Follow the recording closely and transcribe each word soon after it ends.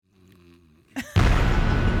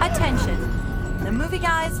Attention. The movie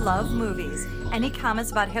guys love movies. Any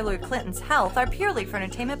comments about Hillary Clinton's health are purely for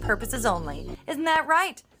entertainment purposes only. Isn't that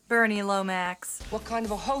right, Bernie Lomax? What kind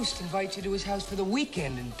of a host invites you to his house for the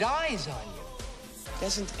weekend and dies on you?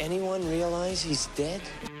 Doesn't anyone realize he's dead?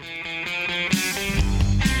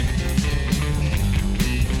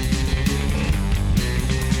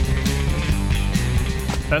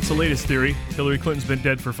 That's the latest theory. Hillary Clinton's been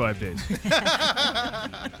dead for 5 days.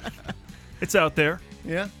 It's out there.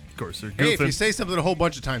 Yeah. Of course, they're goofing. Hey, if you say something a whole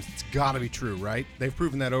bunch of times, it's got to be true, right? They've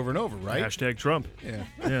proven that over and over, right? Hashtag Trump. Yeah.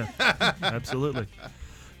 Yeah, absolutely.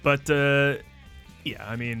 But, yeah,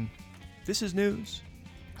 I mean, this is news.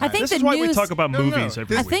 I think This the is why news, we talk about movies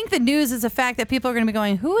every I week. think the news is the fact that people are going to be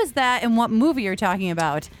going, who is that and what movie you're talking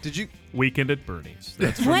about? Did you? Weekend at Bernie's.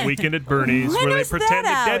 That's from When- Weekend at Bernie's, when where they was pretend the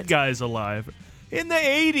that dead out? guy's alive. In the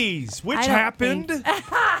 80s, which I don't happened. think-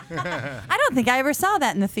 I don't think I ever saw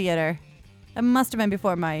that in the theater. It must have been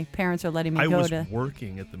before my parents were letting me I go was to.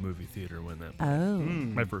 working at the movie theater when that Oh.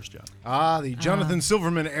 my first job. The Jonathan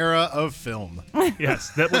Silverman era of film. Yes,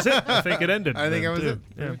 that was it. I think it ended. I think then, that was too.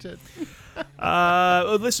 it. Pretty much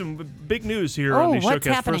it. Listen, big news here on the what's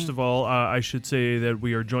showcast. happening? First of all, I should say that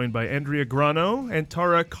we are joined by Andrea Grano and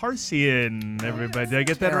Tara Karsian. Everybody, did I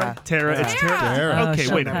get that right? Tara. It's Tara. Tara. Okay,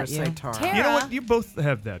 she'll wait a never minute. say Tara. Tara. You know what? You both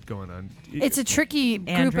have that going on. It's a tricky group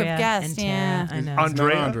Andrea of guests. and Tara. Yeah. I know.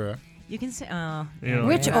 Andrea. Not Andrea. You can say, You know,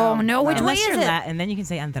 Which? Oh no! Which way unless is you're it? Latin, then you can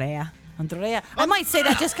say Andrea. Andrea. I might say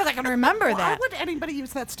that just because I can remember Why that. would anybody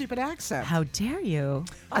use that stupid accent? How dare you?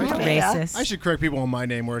 Andrea. Racist. I should correct people on my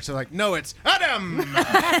name where it's like, no, it's Adam. Okay.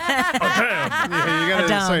 Yeah, you gotta,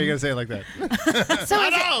 Adam. sorry, you gotta say it like that. So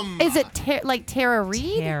Adam! is it like Tara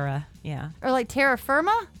Reid Tara. Yeah. or like Terra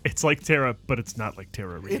Firma? It's like Tara, but it's not like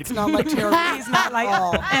Tara Reid. It's not like Tara. He's not like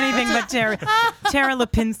anything but Tara. Tara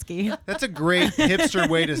Lipinski. That's a great hipster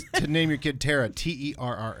way to name your kid Tara.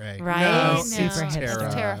 Terra. Right. No, No. it's Super hipster.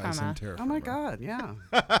 Tara. Terra It's in Firma. Terra Oh my Firma. God! Yeah.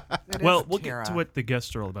 It Well, is we'll Tara. get to what the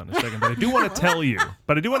guests are all about in a second, but I do want to tell you.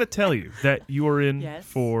 That you are in Yes.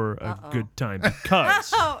 for a good time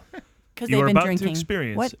because Because you they've are been about drinking. to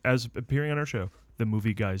experience, What? as appearing on our show, the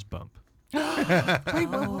movie Guys Bump. Wait,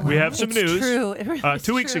 We have some It's news. true. It really is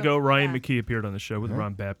 2 weeks true. ago, Ryan Yeah. McKee appeared on the show with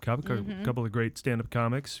Ron Babcock, a couple of great stand-up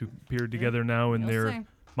comics who appeared together now in You'll their see.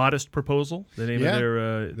 Modest Proposal, the name Yeah. of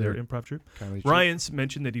their Their improv troupe. comedy troupe. Ryan's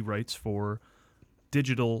mentioned that he writes for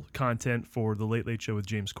digital content for The Late Late Show with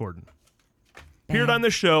James Corden. Appeared on the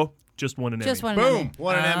show, just won an Just Emmy. one. Boom.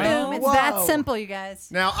 Won an Emmy. Boom. It's that simple, you guys.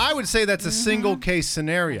 Now, I would say that's a single case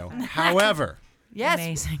scenario. However, Yes.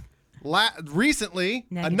 Amazing. recently,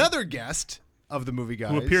 Negative. another guest of the movie Guys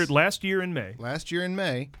Who appeared last year in May. Melissa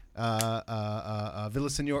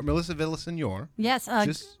Villaseñor. Yes.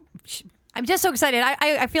 Just I'm just so excited.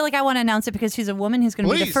 I feel like I want to announce it because she's a woman who's going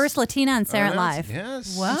to be the Please. first Latina on Saturday Night Live.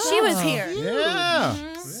 Yes. Wow. She was here.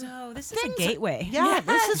 Yeah. So this is a gateway. Yeah,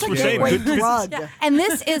 this is a We're saying gateway good- drug. And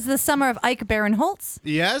this is the summer of Ike Barinholtz,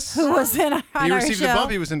 Yes. who was in on He our received show. the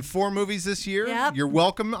bump. He was in 4 movies this year. Yep. You're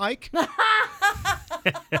welcome, Ike.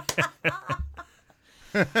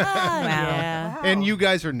 Wow. Yeah. And you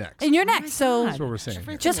guys are next. And you're next, so That's what we're saying.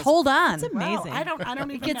 here. just hold on. It's amazing. Wow, I don't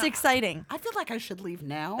It even gets know. exciting. I feel like I should leave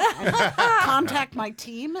now and contact my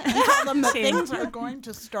team and tell them that things are going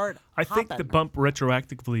to start I think the hopping. bump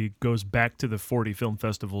retroactively goes back to the 40 film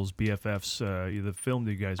festivals, BFFs, the film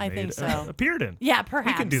that you guys I made think so. appeared in. Yeah, perhaps.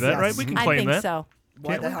 We can do that, right? We can I claim think that. so.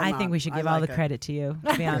 Why the hell I not? think we should give I all like the it. credit to you,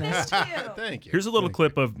 to be honest. Thank you. Here's a little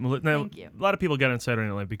clip of now. Thank you. A lot of people get on Saturday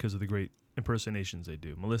Night Live because of the great impersonations they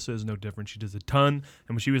do. Melissa is no different. She does a ton. And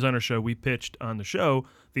when she was on her show, we pitched on the show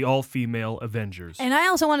the all-female Avengers. And I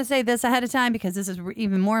also want to say this ahead of time because this is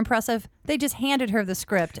even more impressive. They just handed her the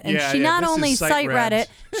script, and Yeah, she yeah, not this is only sight sight read read. it,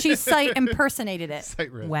 she sight impersonated it.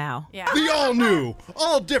 Sight read. Wow. Yeah. The all new,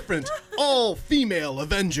 all different, all female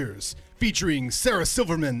Avengers, featuring Sarah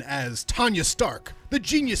Silverman as Tanya Stark, the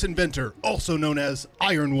genius inventor, also known as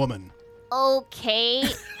Iron Woman. Okay.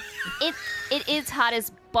 It is hot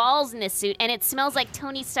as balls in this suit, and it smells like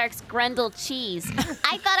Tony Stark's Grundle cheese.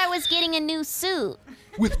 I thought I was getting a new suit.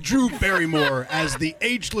 With Drew Barrymore as the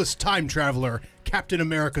ageless time traveler, Captain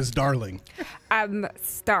America's darling.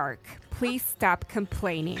 Stark, please stop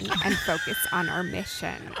complaining and focus on our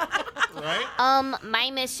mission. Right?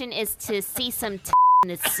 My mission is to see some in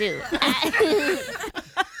this suit.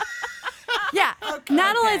 Yeah.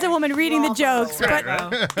 Not only is a woman reading the jokes, but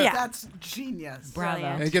yeah. That's genius. Bravo.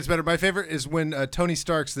 And it gets better. My favorite is when Tony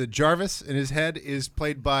Stark's the Jarvis in his head is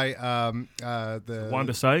played by the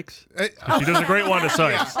Wanda Sykes? She does a great Wanda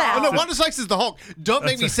Sykes. Oh no, Wanda Sykes is the Hulk. Don't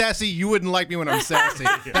make me sassy. You wouldn't like me when I'm sassy.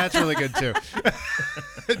 That's really good too.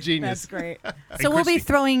 Genius. That's great. So we'll be Christy-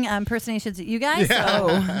 throwing impersonations at you guys. Yeah. So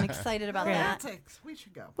I'm excited about that. We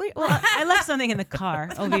should go. Wait, well, I left something in the car.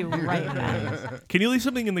 I'll be right back. Can you leave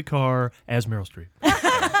something in the car as Meryl Streep?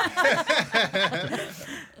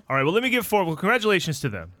 All right, well, let me give forward. Well, congratulations to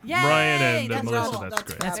them. Yay! Brian and That's Melissa. cool. That's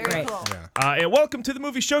great. That's Very great. cool. And welcome to the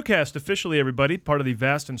Movie Showcast, officially, everybody, part of the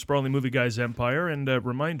vast and sprawling Movie Guys empire. And a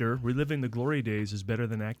reminder, reliving the glory days is better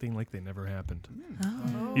than acting like they never happened.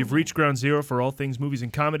 You've reached ground zero for all things movies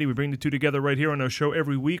and comedy. We bring the two together right here on our show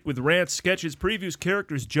every week with rants, sketches, previews,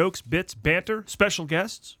 characters, jokes, bits, banter, special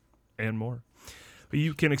guests, and more.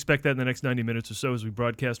 You can expect that in the next 90 minutes or so as we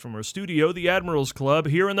broadcast from our studio, the Admirals Club,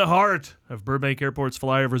 here in the heart of Burbank Airport's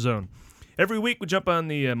flyover zone. Every week we jump on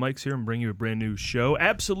the mics here and bring you a brand new show,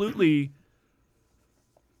 absolutely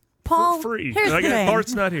Paul, for free. here's the thing.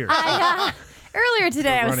 Bart's not here. Earlier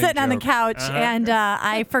today, I was running sitting on the joke. couch and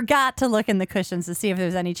I forgot to look in the cushions to see if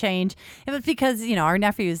there's any change. It was because, our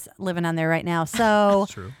nephew's living on there right now. So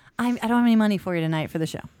True. I don't have any money for you tonight for the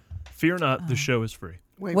show. Fear not, the show is free.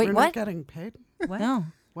 Wait, Wait, we're what? not getting paid? No.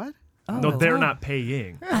 What? No, they're not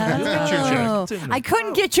paying. Just get your check. It's in there. I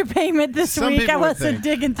couldn't get your payment this Some week. I people would wasn't think.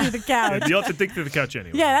 digging through the couch. You'll have to dig through the couch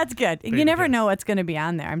anyway. Yeah, that's good. You never again. know what's going to be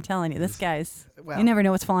on there. I'm telling you, this guy's. Well. You never know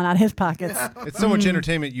what's falling out of his pockets. It's so much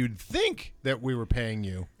entertainment, you'd think that we were paying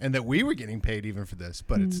you and that we were getting paid even for this,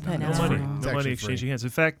 but it's not. but It's no. free. Money. It's No actually money free. exchanging hands. In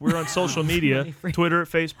fact, we're on social media, Twitter,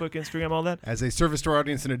 Facebook, Instagram, all that. As a service to our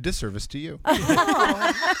audience and a disservice to you.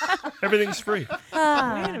 Everything's free. Wait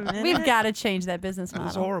a minute. We've got to change that business It's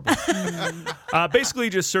model. horrible. Basically,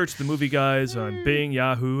 just search the Movie Guys on Bing,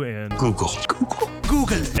 Yahoo, and Google.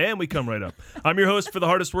 and we come right up. I'm your host for the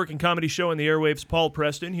hardest working comedy show on the airwaves, Paul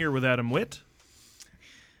Preston, here with Adam Witt.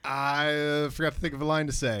 I forgot to think of a line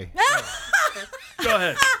to say. Go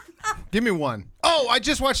ahead. Give me one. Oh, I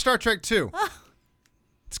just watched Star Trek 2.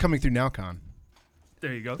 It's coming through NowCon.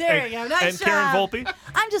 There you go. There you go. Nice And Karen job. Volpe.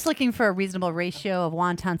 I'm just looking for a reasonable ratio of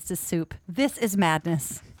wontons to soup. This is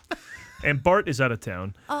madness. And Bart is out of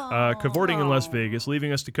town, cavorting in Las Vegas,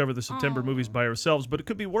 leaving us to cover the September movies by ourselves. But it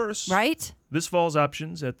could be worse. Right? This fall's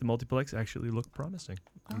options at the multiplex actually look promising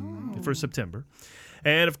for September.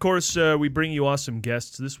 And, of course, we bring you awesome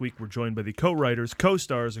guests. This week we're joined by the co-writers,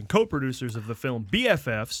 co-stars, and co-producers of the film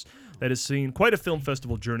BFFs that has seen quite a film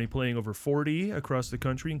festival journey, playing over 40 across the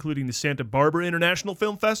country, including the Santa Barbara International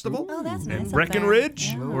Film Festival Oh, that's nice. and up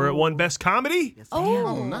Breckenridge, where it won Best Comedy.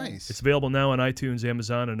 Oh, nice. It's available now on iTunes,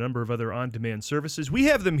 Amazon, and a number of other on-demand services. We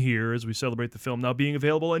have them here as we celebrate the film now being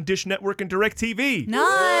available on Dish Network and DirecTV. there.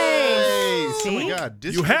 Nice. Nice. Oh, my God.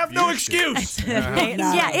 You have no Distribution. excuse.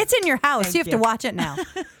 Yeah, it's in your house. You have to watch it now.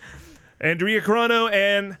 Andrea Grano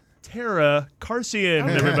and Tara Karsian,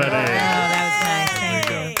 everybody. That was nice.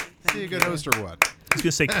 Thank you. Is he a good host or what? I was going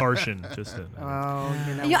to say Karsian. Just to,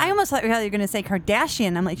 I almost thought you were going to say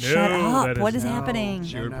Kardashian. I'm like, shut No, up. that What is is no. happening?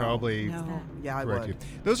 She would probably Yeah, I correct would. you.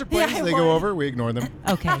 Those are planes. I They would. go over. We ignore them.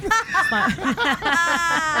 Okay.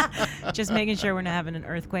 Just making sure we're not having an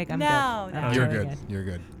earthquake. I'm No, good. no. I'm You're really good. You're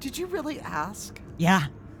good. Did you really ask? Yeah.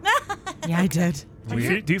 Yeah, I did. do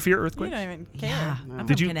you fear You earthquakes? don't even care. Yeah. I'm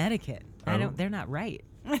Did from you- Connecticut. Oh. They're not right.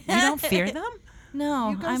 You don't fear them? No,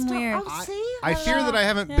 You guys I'm don't- weird. Oh, see? I fear that I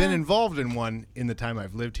haven't Yeah. been involved in one in the time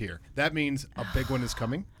I've lived here. That means a big one is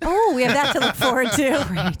coming. Oh, we have that to look forward to.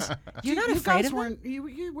 Great. You're not you afraid guys of them? weren't.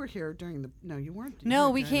 You were here during the. No, you weren't. You No,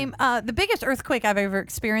 weren't we during came. The biggest earthquake I've ever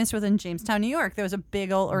experienced was in Jamestown, New York. There was a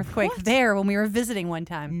big old earthquake there when we were visiting one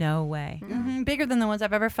time. No way. Bigger than the ones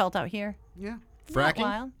I've ever felt out here. Yeah. Isn't that Fracking?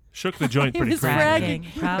 wild? Shook the joint It pretty was crazy.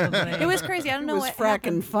 fracking. Probably. It was crazy. I don't It know was what fracking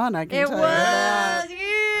happened. fun. I can It tell you that. was.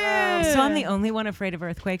 Yeah. So I'm the only one afraid of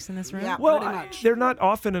earthquakes in this room? Yeah. Well, Pretty much. they're not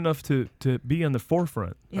often enough to be on the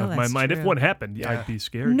forefront Yeah, of my that's mind. If true. one happened, Yeah. I'd be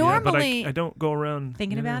scared. Normally- but I don't go around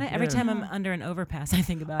Thinking about it? Every time I'm under an overpass, I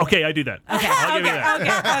think about Okay, I do that. Okay. I'll give you that.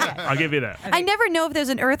 Okay. I'll give you that. I never know if there's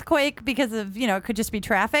an earthquake because of, it could just be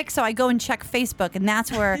traffic. So I go and check Facebook, and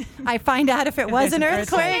that's where I find out if it was there's an an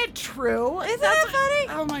earthquake. Isn't it true? Isn't that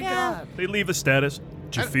funny? Oh my Yeah. God. They leave a status.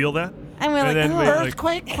 Did you feel that? And we're And like, then "Oh." we- like-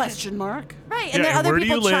 Earthquake? Question mark. Right. Yeah, And then and other where do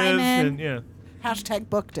you people chime live? in. And, yeah. Hashtag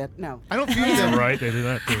booked it. No. I don't feel Yeah, them. right. They do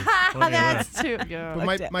that too. Plenty of that. That's too good.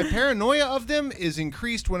 But my paranoia of them is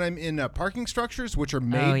increased when I'm in parking structures, which are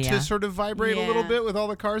made yeah. to sort of vibrate a little Yeah. bit with all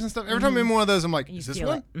the cars and stuff. Every time I'm in one of those, I'm like, You is this feel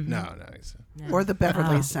one? it. Mhm. No, no. It's, Or the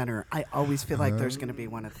Beverly Center. I always feel like there's going to be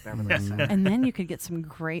one at the Beverly Center. And then you could get some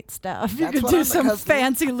great stuff. You That's could what do I'm- some because-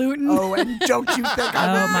 fancy looting. Oh, and don't you think I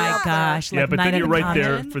Oh would be my up there? gosh. Yeah, like but Night then at you're the right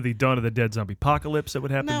there Convent? for the Dawn of the Dead zombie apocalypse that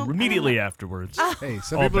would happen No, immediately afterwards. hey,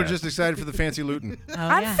 some All people are bad. just excited for the fancy looting.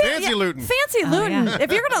 yeah. Fancy looting. Fancy looting. yeah.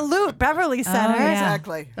 If you're going to loot Beverly Center. yeah.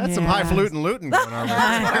 Exactly. That's some highfalutin looting going on.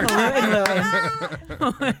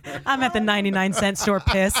 I'm at the 99-cent store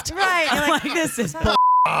pissed. Right. You're Like, this is Could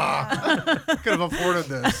have afforded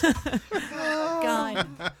this. God.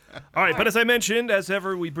 All right, but as I mentioned, as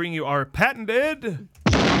ever, we bring you our patented movie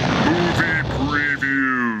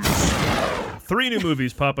previews. 3 new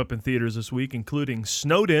movies pop up in theaters this week, including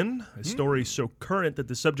Snowden, a story so current that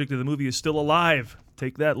the subject of the movie is still alive.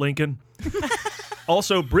 Take that, Lincoln.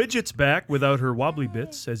 Also, Bridget's back without her wobbly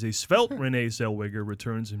bits as a svelte Renee Zellweger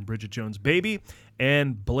returns in Bridget Jones' Baby,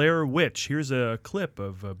 and Blair Witch. Here's a clip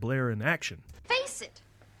of Blair in action. Face it,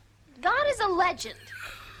 God is a legend.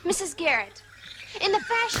 Mrs. Garrett, in the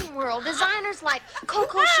fashion world, designers like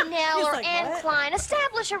Coco Chanel or Anne Klein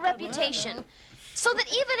establish a reputation so that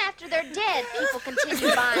even after they're dead, people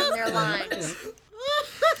continue buying their lines.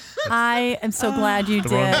 I am so glad you The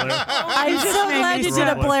did. wrong Blair. I'm so glad you did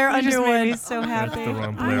a Blair Underwood. so That's happy. the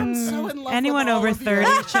wrong Blair. I'm so in love Anyone with all over of you.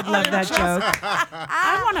 30 should love that joke.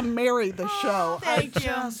 I want to marry the show. Thank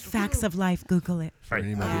you. Facts of life. Google it. All right.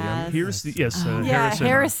 Yes. Here's the Yeah, Harrison.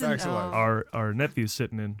 Harrison. Facts of life. Our nephew's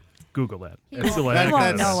sitting in. Google that. won't- It's still He accurate.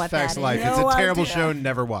 won't know what Facts that of life. is. It's a No terrible idea. show.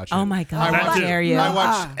 Never watch it. Oh my God! I How watch dare it. you? I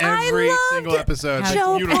watch every loved single episode.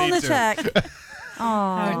 Joe You don't need to. Polachek. How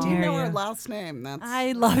Oh, You dare know her you? last name. That's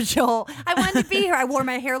I love Joel. I wanted to be her. I wore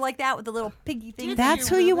my hair like that with the little piggy thing. That's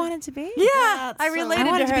who you wanted to be? Yeah, That's I so- related I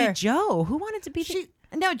wanted to to her. be Joe. Who wanted to be the...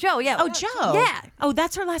 No, Joe. Yeah. Oh, Joe. Yeah. Oh,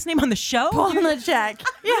 that's her last name on the show? Polachek.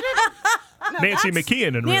 Yeah. Nancy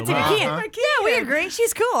McKeon in Nancy real life. McKeon. Yeah, we agree.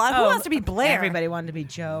 She's cool. Who wants to be Blair? Everybody wanted to be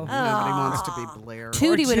Joe. nobody wants to be Blair.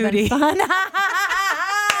 Tootie would have been Tootie. fun.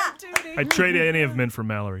 I'd trade any of them in for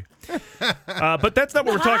Mallory. But that's not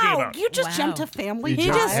what we're talking about. You just Wow. jumped to family. He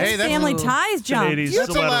ties? just Hey, that's- family ties jumped. 80s.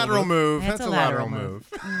 That's a lateral move. That's That's a a lateral lateral move.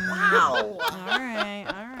 Wow. All right.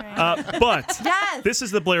 All right. But Yes. this is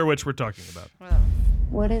the Blair Witch we're talking about.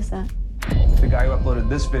 What is that? The guy who uploaded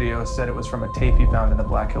this video said it was from a tape he found in the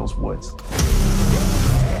Black Hills woods.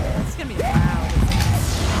 It's gonna be loud.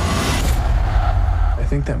 I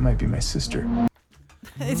think that might be my sister.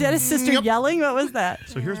 Is that his sister yelling? What was that?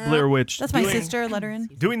 So here's Blair Witch. That's my doing- sister. Let her in.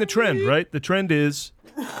 Doing the trend, right? The trend is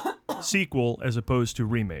sequel as opposed to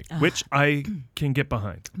remake, which I can get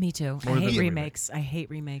behind. Me too. More I than hate a remakes. I hate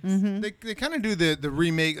remakes. They kind of do the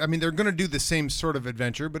remake. I mean, they're going to do the same sort of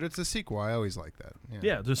adventure, but it's a sequel. I always like that.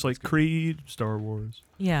 Yeah, just like Creed, Star Wars,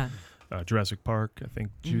 Yeah. Jurassic Park. I think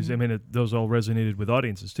I mean, those all resonated with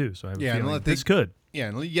audiences too. So I have a Yeah, and feeling let they- this could. Yeah,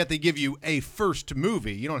 and yet they give you a first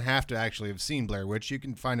movie. You don't have to actually have seen Blair Witch. You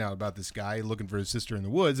can find out about this guy looking for his sister in the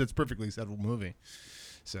woods. It's a perfectly acceptable movie.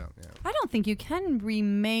 So, yeah. I don't think you can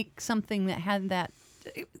remake something that had that.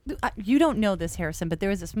 You don't know this, Harrison, but there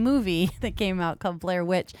was this movie that came out called Blair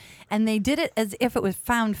Witch, and they did it as if it was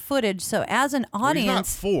found footage. So as an Well, he's not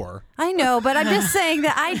audience, 4. I know, but I'm just saying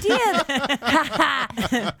the idea.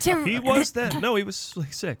 He was that. No, he was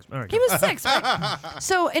like 6. All right. He was 6. Right?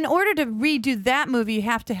 So in order to redo that movie, you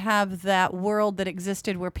have to have that world that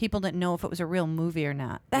existed where people didn't know if it was a real movie or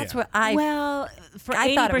not. That's what I. Well, for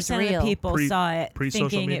I thought it was 80% of real. the people saw it Pre-social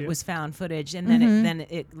thinking media? it was found footage, and then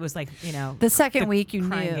it was like, The second week you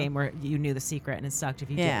crime knew. game where you knew the secret and it sucked if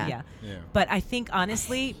you Yeah. did. Yeah. Yeah. But I think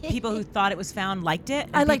honestly, people who thought it was found liked it.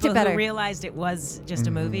 And I liked it people better. Who realized it was just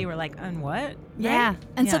a movie were like, "And what?" Yeah, Right?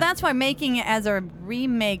 and so Yeah. that's why making it as a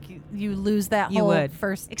remake, you lose that You whole would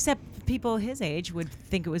first. except people his age would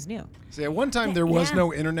think it was new. See, at one time there was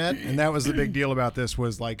no internet, and that was the big deal about this.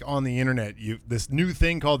 Was like on the internet, this new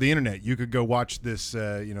thing called the internet. You could go watch this,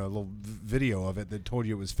 little video of it that told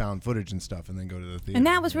you it was found footage and stuff, and then go to the theater. And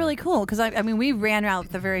that was really cool because I mean, we ran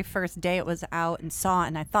out the very first day it was out and saw it,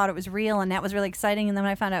 and I thought it was real, and that was really exciting. And then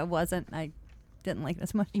when I found out it wasn't, I didn't like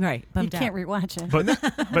this much. Right, You bummed can't out. rewatch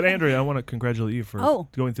it. But Andrea, I want to congratulate you for Oh.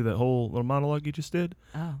 going through that whole little monologue you just did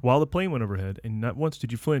Oh. while the plane went overhead, and not once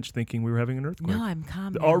did you flinch thinking we were having an earthquake. No, I'm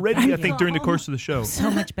calm. now. Already, I think during the course of the show, so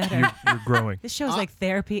much better. you're growing. This show's like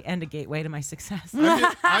therapy and a gateway to my success.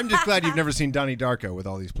 I'm just glad you've never seen Donnie Darko with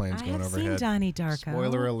all these planes I going have overhead. seen Donnie Darko.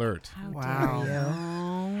 Spoiler alert. How Wow. dare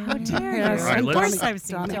you? How dare you? Yes, All right, of let's- course I've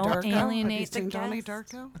seen Donnie Don't Darko. Darko. alienate Have you the seen Donnie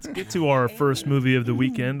guests. Darko? Get to our first movie of the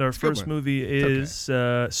weekend. Our a good first one. movie is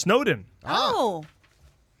Snowden. Oh,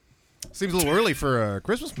 Seems a little early for a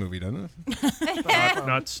Christmas movie, doesn't it?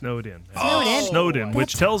 Not Snowden. Snowden. Snowden,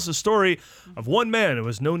 which tells the story of one man who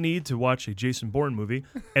has no need to watch a Jason Bourne movie,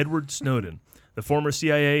 Edward Snowden, the former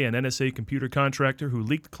CIA and NSA computer contractor who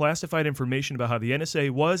leaked classified information about how the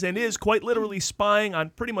NSA was and is quite literally spying on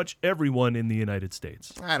pretty much everyone in the United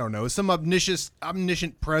States. I don't know. Some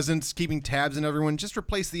omniscient presence keeping tabs on everyone. Just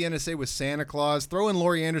replace the NSA with Santa Claus, throw in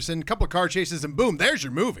Laurie Anderson, a couple of car chases, and boom, there's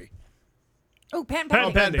your movie. Oh, patent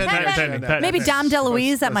pending. Maybe Dom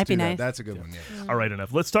DeLuise. That might be nice. That's a good one, yeah. All right,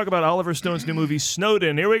 enough. Let's talk about Oliver Stone's new movie,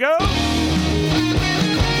 Snowden. Here we go.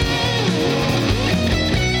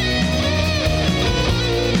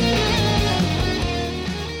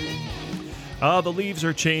 The leaves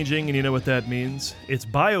are changing, and you know what that means. It's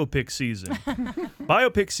biopic season.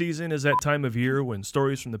 Biopic season is that time of year when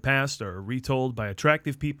stories from the past are retold by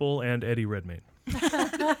attractive people and Eddie Redmayne.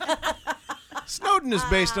 Snowden is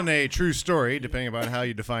based on a true story, depending upon how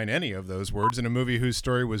you define any of those words, in a movie whose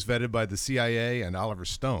story was vetted by the CIA and Oliver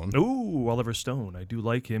Stone. Ooh, Oliver Stone. I do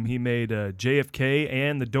like him. He made JFK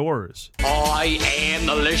and The Doors. I am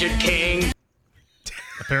the Lizard King.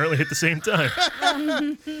 Apparently at the same time.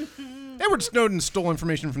 Edward Snowden stole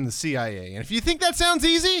information from the CIA, and if you think that sounds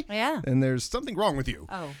easy, then there's something wrong with you.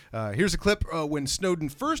 Here's a clip when Snowden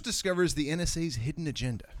first discovers the NSA's hidden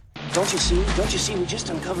agenda. Don't you see? Don't you see? We just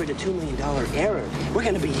uncovered a $2 million error. We're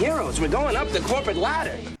going to be heroes. We're going up the corporate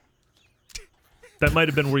ladder. That might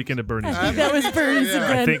have been Weekend at Bernie's. That was Bernie's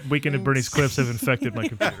again. I think Weekend at Bernie's clips have infected my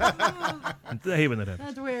computer. I hate when that happens.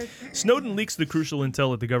 That's weird. Snowden leaks the crucial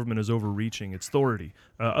intel that the government is overreaching its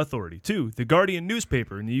authority to The Guardian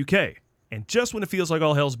newspaper in the UK. And just when it feels like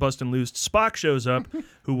all hell's busting loose, Spock shows up,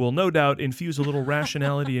 who will no doubt infuse a little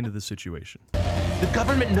rationality into the situation. The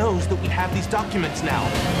government knows that we have these documents now.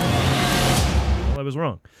 Well, I was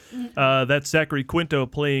wrong. That's Zachary Quinto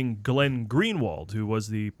playing Glenn Greenwald, who was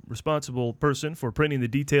the responsible person for printing the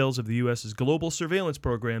details of the U.S.'s global surveillance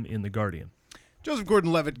program in The Guardian. Joseph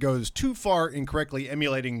Gordon-Levitt goes too far incorrectly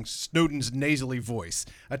emulating Snowden's nasally voice.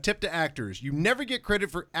 A tip to actors: you never get credit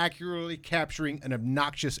for accurately capturing an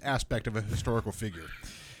obnoxious aspect of a historical figure.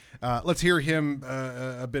 Let's hear him,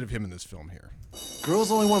 a bit of him in this film here.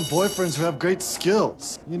 Girls only want boyfriends who have great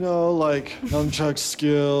skills. You know, like nunchuck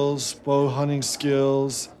skills, bow hunting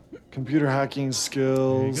skills, computer hacking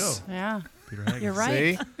skills. There you go. Yeah. You're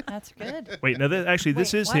right. That's good.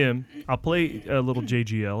 This is what? him. I'll play a little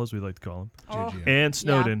JGL, as we like to call him, and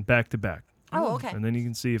Snowden back to back. Oh, okay. And then you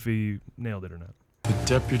can see if he nailed it or not. The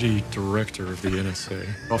deputy director of the NSA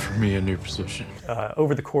offered me a new position.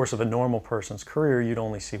 Over the course of a normal person's career, you'd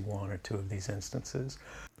only see one or two of these instances.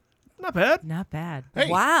 Not bad. Not bad. Hey,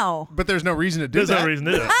 wow. But there's no reason to do There's that. no reason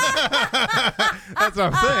to do that. That's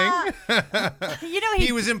what I'm saying. You know,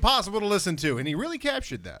 he was impossible to listen to, and he really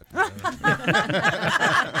captured that.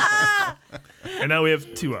 And now we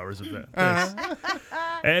have 2 hours of that. Yes.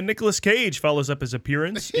 And Nicolas Cage follows up his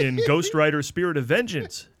appearance in Ghost Rider: Spirit of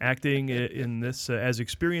Vengeance, acting in this as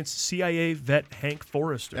experienced CIA vet Hank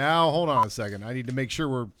Forrester. Now, hold on a second. I need to make sure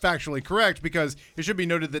we're factually correct, because it should be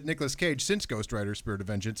noted that Nicolas Cage, since Ghost Rider: Spirit of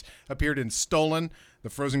Vengeance, appeared in Stolen, The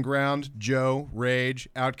Frozen Ground, Joe, Rage,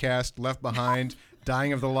 Outcast, Left Behind,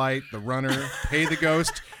 Dying of the Light, The Runner, Pay the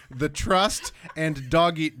Ghost, The Trust, and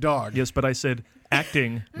Dog Eat Dog. Yes, but I said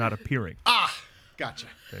acting, not appearing. Ah, gotcha.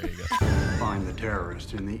 There you go. Find the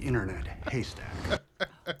terrorist in the internet haystack.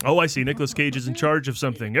 Oh, I see. Nicolas Cage is in charge of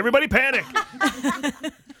something. Everybody panic!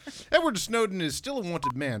 Edward Snowden is still a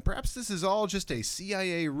wanted man. Perhaps this is all just a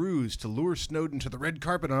CIA ruse to lure Snowden to the red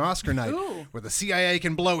carpet on Oscar night, where the CIA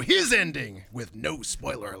can blow his ending with no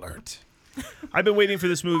spoiler alert. I've been waiting for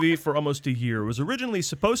this movie for almost a year. It was originally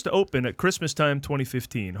supposed to open at Christmas time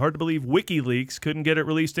 2015. Hard to believe WikiLeaks couldn't get it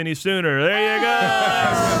released any sooner. There you go!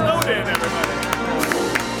 Snowden, everybody!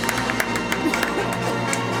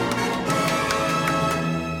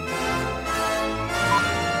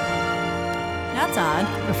 That's odd.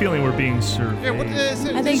 I have a feeling we're being surveyed. Yeah, what is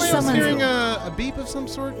it? I think someone's hearing a beep of some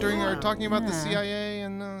sort during our talking about the CIA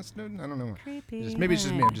and Snowden. I don't know. Creepy. Maybe it's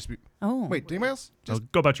just me. I'm just. Oh. Wait, anybody else?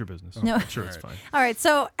 Go about your business. No. I'm sure it's fine. All right,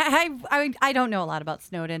 so I don't know a lot about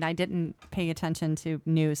Snowden. I didn't pay attention to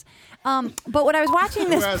news. But when I was watching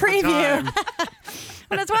this preview,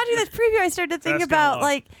 I started to think about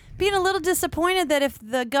like being a little disappointed that if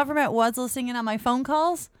the government was listening in on my phone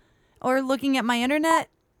calls or looking at my internet,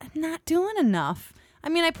 I'm not doing enough. I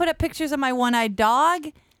mean, I put up pictures of my one-eyed dog.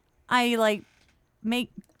 I like make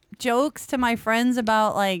jokes to my friends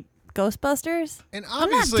about like Ghostbusters. And I'm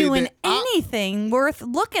not obviously doing anything worth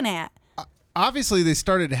looking at. obviously they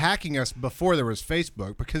started hacking us before there was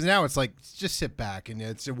Facebook, because now it's like, just sit back and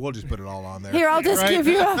we'll just put it all on there. Here, I'll just give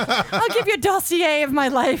you a dossier of my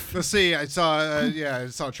life. Let's see. I saw I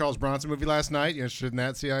saw a Charles Bronson movie last night. You interested in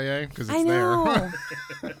that, CIA? Because it's know.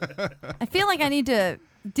 I feel like I need to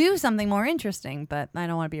do something more interesting, but I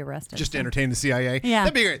don't want to be arrested. Just to entertain the CIA? Yeah.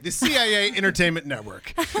 That'd be great. The CIA Entertainment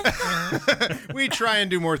Network. We try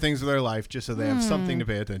and do more things with our life just so they have something to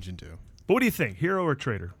pay attention to. But what do you think, hero or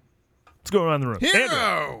traitor? Let's go around the room.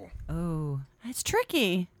 Hero! Oh. It's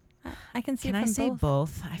tricky. I can see Can it I from say both.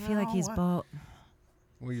 both? I feel like he's both.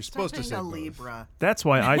 Well, you're supposed to say a both. Libra. That's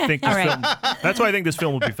why I think this film. That's why I think this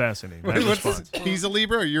film will be fascinating. Wait, what's this? He's a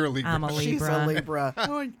Libra or you're a Libra? I'm a Libra. She's a Libra.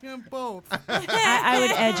 Oh, yeah, both. I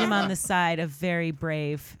would edge him on the side of very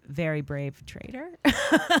brave traitor.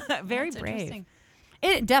 Very That's brave. interesting.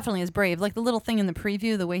 It definitely is brave. Like the little thing in the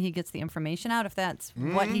preview, the way he gets the information out, if that's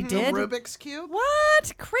what he did. Rubik's Cube?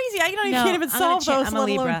 What? Crazy. I can't even I'm solve gonna those, I'm a let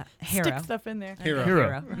alone Libra. Hero. stick stuff in there. Hero.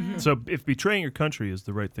 Mm-hmm. So if betraying your country is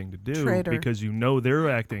the right thing to do, Traitor. because you know they're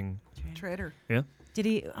acting. Traitor. Yeah. Did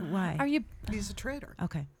he? Why? Are you? He's a traitor.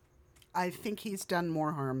 Okay. I think he's done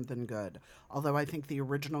more harm than good. Although I think the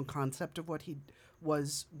original concept of what he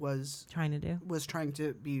was trying to do was trying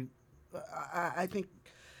to be. I think,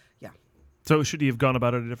 yeah. So should he have gone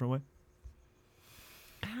about it a different way?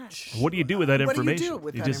 Gosh. What do you do with that What do you information? do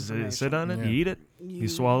with you that just information? sit on it, you eat it, you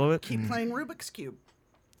swallow it. Keep playing Rubik's Cube.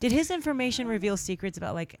 Did his information reveal secrets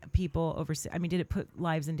about like people overseas? I mean, did it put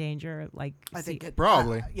lives in danger? Like, I think it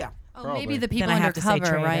Probably. yeah. Oh, maybe the people then I have to say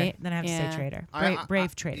undercover, traitor. right? Then I have to say traitor.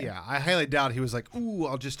 Brave traitor. Yeah, I highly doubt he was like, ooh,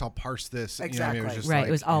 I'll parse this. You know what I mean? It was just Right, like,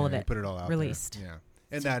 it was all of he it put it all out released. there.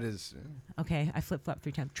 Yeah. And that is Okay, I flip-flopped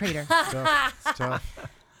 3 times. Traitor. tough. Tough.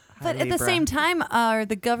 But at the same time,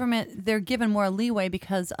 the government, they're given more leeway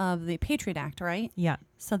because of the Patriot Act, right? Yeah.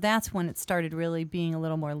 So that's when it started really being a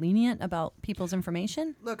little more lenient about people's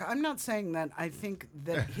information. Look, I'm not saying that I think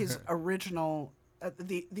that his original,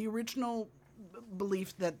 the original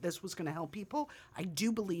belief that this was going to help people, I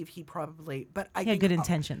do believe he probably, but I He had think good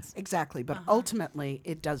intentions. Exactly, but ultimately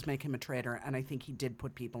it does make him a traitor, and I think he did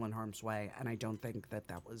put people in harm's way, and I don't think that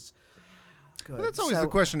was good. Well, that's always the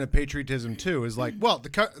question of patriotism too. Is like, well,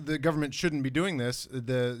 the government shouldn't be doing this.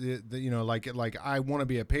 The you know, like I want to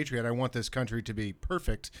be a patriot. I want this country to be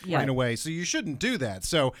perfect in a way. So you shouldn't do that.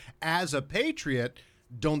 So as a patriot,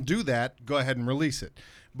 don't do that. Go ahead and release it.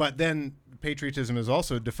 But then patriotism is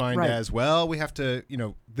also defined as, well, we have to,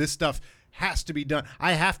 this stuff has to be done.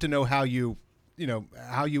 I have to know how you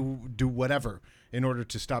do whatever in order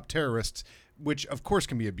to stop terrorists, which of course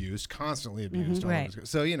can be abused, constantly abused. Right.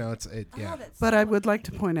 So, yeah. But I would like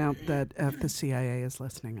to point out that if the CIA is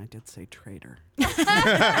listening, I did say traitor.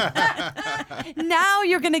 Now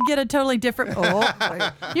you're going to get a totally different.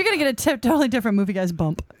 You're going to get a totally different movie guys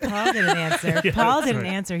bump. Paul didn't answer. Yeah, Paul that's didn't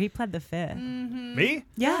right. answer. He pled the fifth. Me?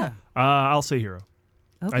 Yeah. I'll say hero.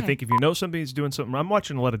 Okay. I think if you know somebody's doing something, I'm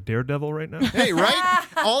watching a lot of Daredevil right now. Hey, right?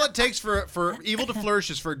 All it takes for evil to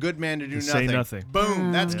flourish is for a good man to do To nothing. say nothing.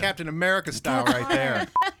 Boom. That's Captain America style right there.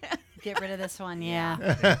 Get rid of this one, yeah.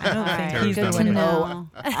 I don't think he's Good the to one. know.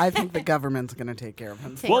 I think the government's going to take care of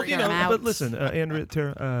him. Well, but listen, Andrea,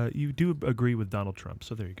 Tara, you do agree with Donald Trump,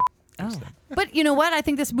 so there you go. Oh. But you know what? I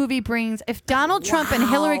think this movie brings. If Donald Trump and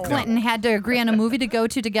Hillary Clinton had to agree on a movie to go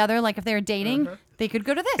to together, like if they were dating, they could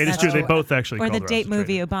go to this. It is true. They both actually Or called the her date out as a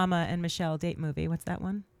movie, traitor. Obama and Michelle date movie. What's that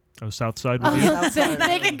one? Oh, Southside Oh, Review?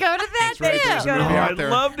 they could go to that right, too. there's a movie Oh, out I'd there.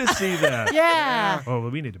 love to see that. Yeah. Oh, well,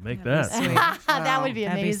 we need to make that. That would be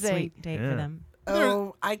That'd be a amazing. sweet date for them.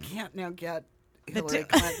 Oh, I can't now get Hillary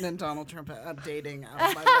Clinton and Donald Trump dating out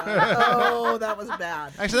of my mind. Oh, that was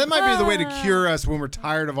bad. Actually, that might be the way to cure us when we're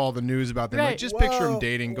tired of all the news about them. Like, Right. just picture them Whoa.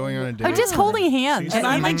 dating, going on a date. Or just holding hands. And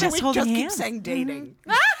I'm Even like, just we holding just keep hands. saying dating.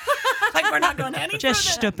 Like we're not going any Just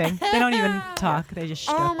further. stooping. They don't even talk. They just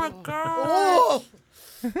stoop. Oh my god.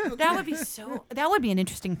 That would be so. That would be an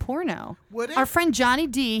interesting porno. Would it? Our friend Johnny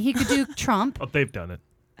D, he could do Trump. Oh, they've done it.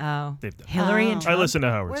 Oh. They've done it. Hillary and I Trump. listen to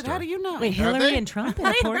Howard Wait, Stern. how do you know? Wait, Hillary and Trump in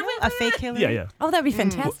a porno? A fake Hillary? Yeah, yeah. Oh, that'd be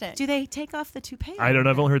fantastic. Do they take off the toupee? I don't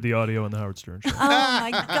know. I've only heard the audio on the Howard Stern show. Oh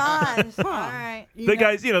my God! All right.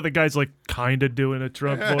 The guy's like kind of doing a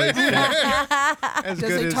Trump voice. As Does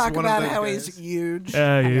good he as talk one of about those how guys. he's huge? Is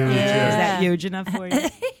that huge enough for you?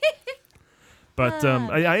 But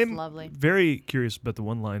I am lovely. very curious about the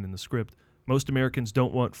one line in the script. Most Americans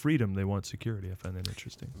don't want freedom; they want security. I find that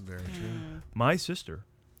interesting. Very true. My sister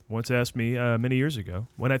once asked me many years ago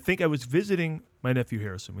when I think I was visiting my nephew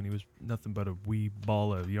Harrison when he was nothing but a wee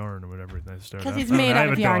ball of yarn or whatever. Because he's made out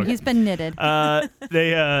of yarn. He's been knitted.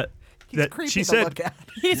 that creepy she to said, look at.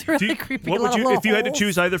 He's really creepy. what a would lot of you, little if you had to holes.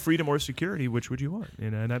 choose either freedom or security, which would you want?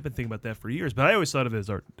 And I've been thinking about that for years, but I always thought of it as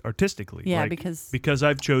artistically. Yeah, like, because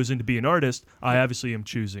I've chosen to be an artist, I obviously am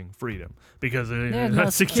choosing freedom because There's no it's not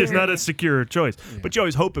a security. secure choice. But you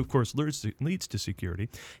always hope, of course, leads to security.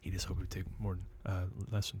 You just hope it would take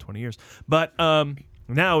less than 20 years. But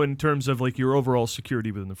now, in terms of like your overall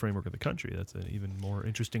security within the framework of the country, that's an even more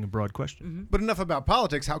interesting and broad question. But enough about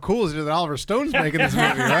politics. How cool is it that Oliver Stone's making this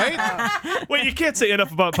movie, right? Well, you can't say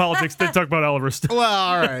enough about politics then talk about Oliver Stone. Well,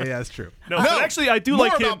 all right, yeah, that's true. No, but actually, I do more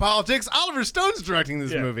like about him. politics. Oliver Stone's directing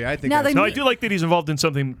this movie. I think. Now That's they- No, I do like that he's involved in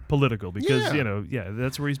something political because Yeah.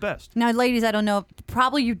 that's where he's best. Now, ladies, I don't know.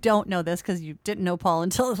 Probably you don't know this because you didn't know Paul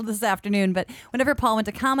until this afternoon. But whenever Paul went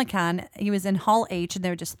to Comic-Con, he was in Hall H, and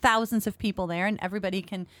there were just thousands of people there, and everybody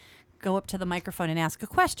can go up to the microphone and ask a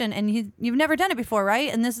question. And you've never done it before,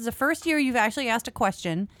 right? And this is the first year you've actually asked a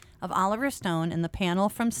question of Oliver Stone in the panel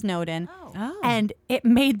from Snowden, and it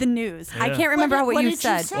made the news. I Yeah. can't remember what you did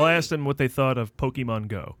said. Well, I asked them what they thought of Pokemon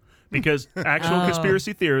Go because actual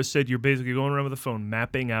conspiracy theorists said you're basically going around with a phone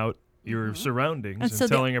mapping out your surroundings and so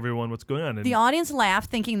the- telling everyone what's going on. And The audience laughed,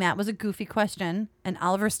 thinking that was a goofy question, and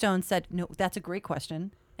Oliver Stone said, "No, that's a great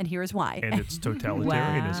question, and here's why." and it's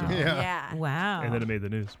totalitarianism. Wow. Yeah. Wow. And then it made the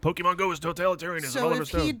news. Pokemon Go is totalitarianism. So Oliver if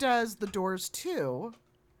Stone. he does The Doors too,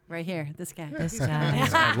 Right here, this guy. This guy.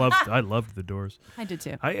 I loved The Doors. I did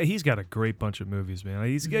too. He's got a great bunch of movies, man.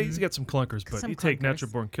 He's got some clunkers, but Some you take clunkers.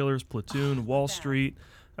 Natural Born Killers, Platoon, Wall Street.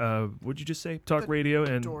 What'd you just say? Talk Radio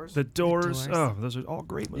and Doors. The Doors. Doors. Oh, those are all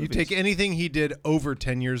great movies. You take anything he did over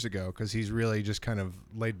 10 years ago because he's really just kind of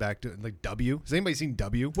laid back to like W. Has anybody seen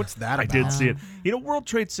W? What's that I about? did see it. You know, World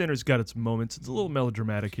Trade Center's got its moments. It's a little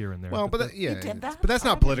melodramatic here and there. Well, but but yeah, did that? but that's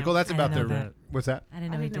not political. That's I about didn't the know that. what's that? I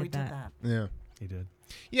didn't know I he didn't know did he did that. that. Yeah. he did.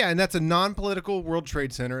 Yeah, and that's a non-political World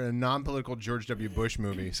Trade Center and a non-political George W. Bush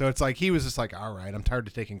movie. So it's like he was just like, all right, I'm tired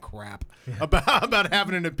of taking crap about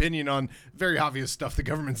having an opinion on very obvious stuff the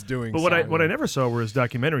government's doing. But what I never saw were his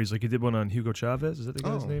documentaries. Like he did one on Hugo Chavez. Is that the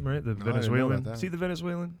guy's Oh. name, right? The No, I didn't know Venezuelan. about that. See the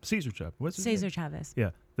Venezuelan? Caesar Chavez. What's his Cesar name? Chavez. Yeah.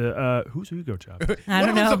 The who's Hugo Chavez? I One don't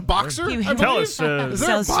of them's know. a boxer. He- I Tell believe? us. Is there a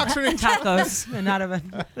sells boxer named tacos and out of a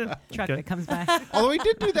truck Okay. that comes by. Although he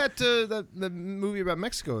did do the movie about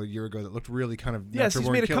Mexico a year ago that looked really kind of Yes, he's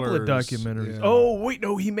Natural made a Born couple of Killers. documentaries. Yeah. Oh wait,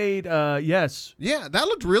 no, he made yes, Yeah, that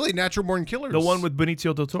looked really Natural Born Killers. the one with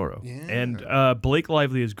Benicio del Toro. Yeah. And Blake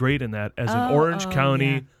Lively is great in that as an Orange County,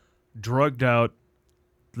 yeah. drugged out,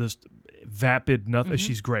 this vapid nothing.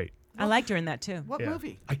 She's great. I liked her in that too. What Yeah.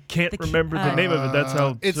 movie? I can't The ki- remember the name of it. That's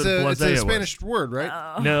how it's sort of a blasé it was. Spanish word,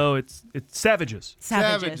 right? No, it's Savages.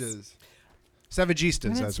 Savages.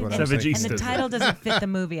 Savagistas, that's what I'm saying. Savagistas. And the title doesn't fit the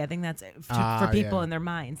movie. I think that's for people yeah. in their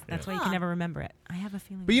minds. That's why you can never remember it. I have a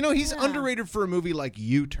feeling. But you know, he's underrated for a movie like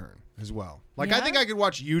U-Turn as well. Like I Yeah? think I could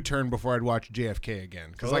watch U-Turn before I'd watch JFK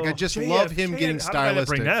again because like I Oh, just love him JFK. getting How did I stylistic.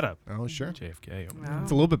 bring that up? Oh sure, JFK.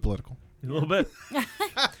 it's a little bit political. A little bit.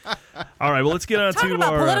 All right, well, let's get on Talking to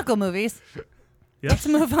about our political movies. Yeah. Let's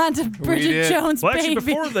move on to Bridget did. Jones' Well, actually, Baby.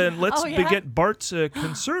 before then, let's Oh, yeah? get Bart's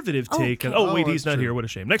conservative take. Okay. Oh, wait, Oh, he's that's not true. here. What a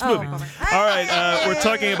shame. Next Oh. movie. All right, we're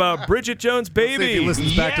talking about Bridget Jones' See Baby. if he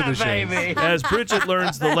listens back to the show. As Bridget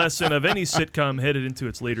learns the lesson of any sitcom headed into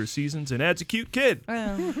its later seasons and adds a cute kid.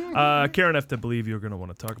 Karen, I have to believe you're going to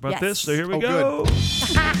want to talk about Yes. this, so here we Oh, go.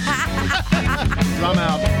 I'm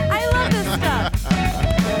out. I love this stuff.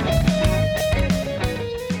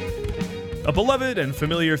 A beloved and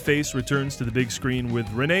familiar face returns to the big screen with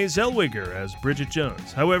Renee Zellweger as Bridget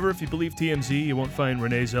Jones. However, if you believe TMZ, you won't find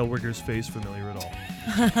Renee Zellweger's face familiar at all.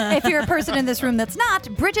 If you're a person in this room that's not,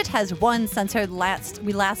 Bridget has won since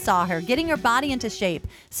we last saw her, getting her body into shape.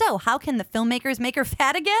 So, how can the filmmakers make her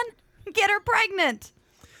fat again? Get her pregnant.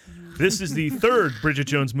 This is the third Bridget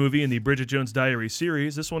Jones movie in the Bridget Jones Diary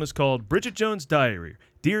series. This one is called Bridget Jones Diary.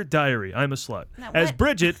 Dear Diary, I'm a slut. Now, As what?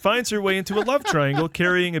 Bridget finds her way into a love triangle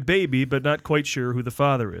carrying a baby but not quite sure who the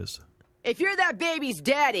father is. If you're that baby's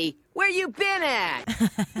daddy, where you been at?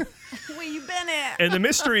 Where you been at? And the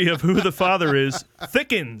mystery of who the father is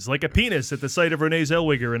thickens like a penis at the sight of Renee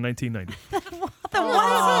Zellweger in 1990.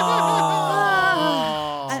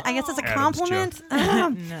 I guess it's a Adam's compliment.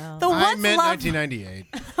 No. The I once meant love 1998.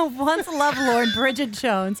 once lovelorn Bridget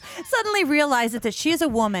Jones suddenly realizes that she is a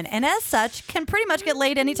woman and as such can pretty much get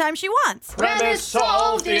laid anytime she wants. Premise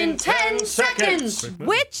solved in 10 seconds.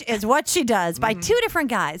 Which is what she does by two different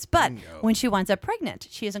guys. But when she winds up pregnant,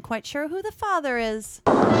 she isn't quite sure who the father is.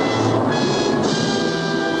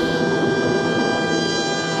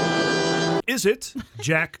 Is it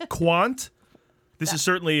Jack Quant, This is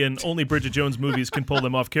certainly an only Bridget Jones movies can pull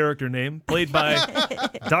them off character name, played by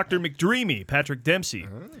Dr. McDreamy, Patrick Dempsey,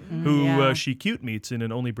 who she cute meets in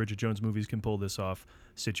an only Bridget Jones movies can pull this off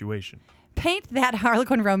situation. Paint that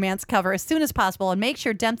Harlequin romance cover as soon as possible and make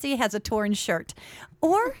sure Dempsey has a torn shirt.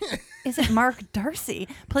 Or is it Mark Darcy,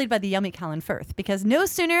 played by the yummy Colin Firth? Because no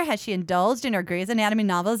sooner has she indulged in her Grey's Anatomy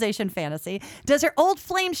novelization fantasy does her old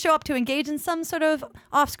flame show up to engage in some sort of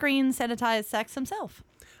off-screen sanitized sex himself.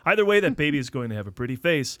 Either way, that baby is going to have a pretty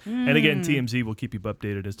face. And again, TMZ will keep you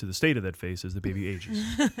updated as to the state of that face as the baby ages.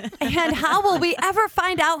 And how will we ever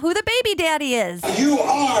find out who the baby daddy is? You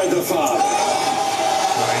are the father.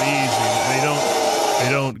 Right, easy. They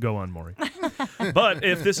don't go on, Maury. But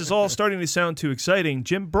if this is all starting to sound too exciting,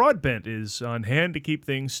 Jim Broadbent is on hand to keep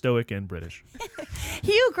things stoic and British.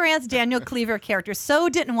 Hugh Grant's Daniel Cleaver character so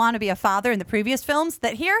didn't want to be a father in the previous films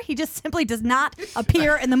that here he just simply does not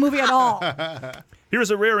appear in the movie at all. Here's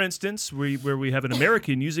a rare instance where we have an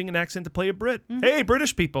American using an accent to play a Brit. Hey,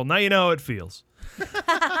 British people, now you know how it feels.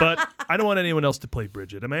 But I don't want anyone else to play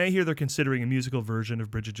Bridget. I mean, I hear they're considering a musical version of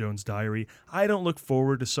Bridget Jones' Diary. I don't look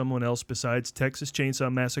forward to someone else besides Texas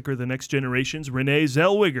Chainsaw Massacre: The Next Generation's Renee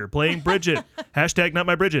Zellweger playing Bridget. Hashtag not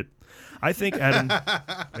my Bridget. I think Adam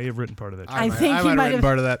may have written part of that. I think he might have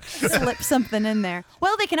part of that. slipped something in there.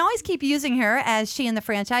 Well, they can always keep using her as she and the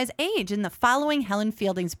franchise age in the following Helen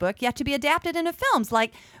Fielding's book, yet to be adapted into films,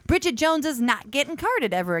 like Bridget Jones's Not Getting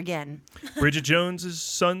Carded Ever Again. Bridget Jones's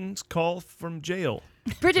son's call from jail.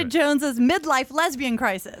 Bridget Jones's midlife lesbian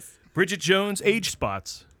crisis. Bridget Jones' age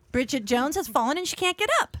spots. Bridget Jones has fallen and she can't get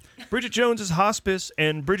up. Bridget Jones's hospice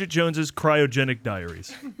and Bridget Jones's cryogenic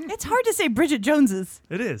diaries. It's hard to say Bridget Jones's.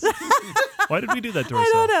 It is. Why did we do that to I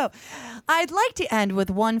ourselves? don't know. I'd like to end with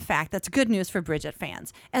one fact that's good news for Bridget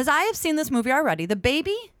fans. As I have seen this movie already, the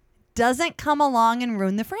baby doesn't come along and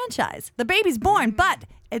ruin the franchise. The baby's born, but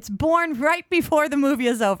it's born right before the movie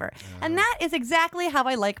is over. And that is exactly how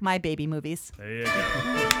I like my baby movies. There you go.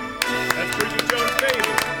 That's Bridget Jones' baby.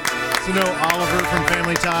 So no Oliver from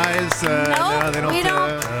Family Ties? No, they don't. We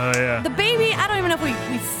don't. Oh, yeah. The baby, I don't even know if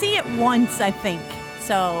we see it once, I think.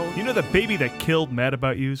 So. You know the baby that killed Mad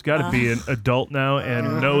About You's got to be an adult now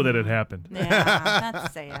and know that it happened. Yeah,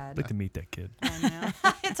 that's sad. I'd like to meet that kid. I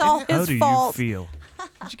know. It's all his How do fault. you feel?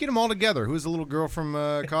 Did you get them all together? Who was the little girl from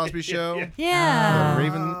Cosby Show? Yeah.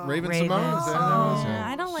 Raven Simone? Is that who that was?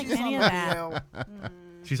 I don't like any of that.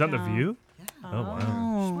 She's on The View? Oh,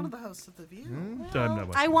 wow. She's one of the hosts of The View. I'm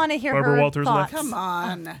not I want to hear Barbara her Walters thoughts. Come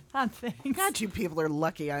on. Thanks. God, you people are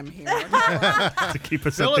lucky I'm here. to keep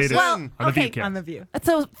us Fill us updated in. on the Okay, Viewcast. on The View.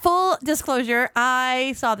 So, full disclosure,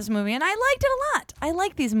 I saw this movie and I liked it a lot. I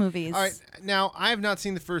like these movies. All right, now I have not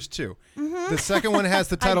seen the first two. The second one has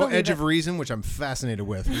the title believe Edge of it. Reason, which I'm fascinated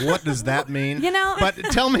with. What does that mean? You know- But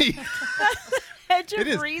tell me. Edge It of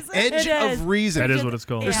is. Reason. Edge of Reason. That is what it's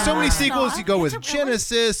called. There's so many sequels. You go with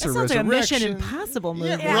Genesis or That sounds like a Resurrection. Mission Impossible movie.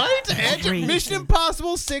 Yeah, right? Edge of Mission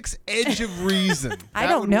Impossible 6, Edge of Reason. I That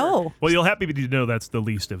don't would know. work. Well, you'll happy to know that's the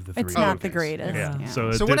least of the three. It's not the Okay. greatest. Yeah. Yeah. So,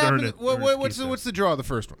 it So did what earn happened? it- earn its keep What's the draw of the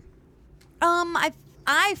first one?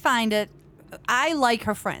 I find it. I like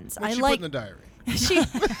her friends. What'd I she like. put in the diary? She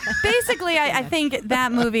basically, I think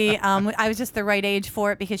that movie. I was just the right age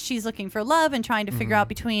for it because she's looking for love and trying to figure out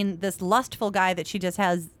between this lustful guy that she just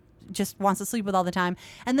wants to sleep with all the time,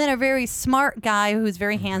 and then a very smart guy who's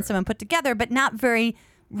very handsome and put together, but not very.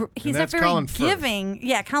 He's not that's very Colin Firth. giving.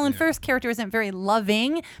 Yeah, Colin Firth's character isn't very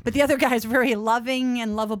loving, but the other guy's very loving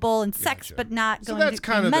and lovable and sex, but not So going that's to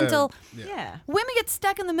kind of mental. Yeah. Women get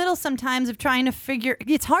stuck in the middle sometimes of trying to figure.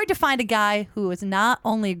 It's hard to find a guy who is not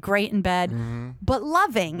only great in bed, but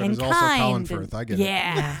loving But and is also kind. Colin and- Firth. I get it.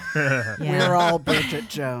 yeah. We're all Bridget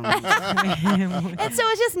Jones. And so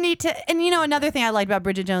it's just neat to. And you know, another thing I liked about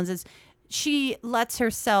Bridget Jones is she lets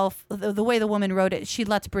herself, the way the woman wrote it, she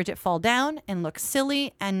lets Bridget fall down and look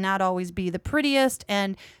silly and not always be the prettiest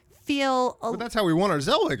and feel. But that's how we want our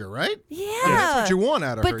Zellweger, right? Yeah. That's what you want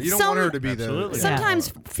out of But her. You don't want her to be Absolutely. the.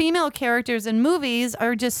 Sometimes female characters in movies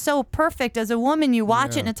are just so perfect. As a woman, you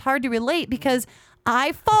watch it and it's hard to relate because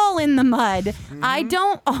I fall in the mud. I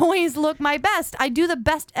don't always look my best. I do the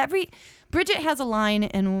best Bridget has a line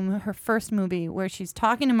in her first movie where she's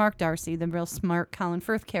talking to Mark Darcy, the real smart Colin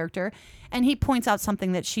Firth character, and he points out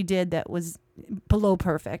something that she did that was below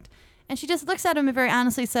perfect. And she just looks at him and very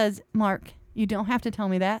honestly says, Mark, you don't have to tell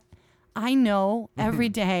me that. I know every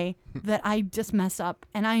day that I just mess up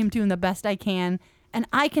and I am doing the best I can. And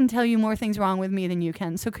I can tell you more things wrong with me than you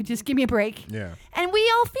can. So could you just give me a break? Yeah. And we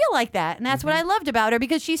all feel like that. And that's what I loved about her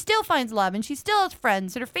because she still finds love and she still has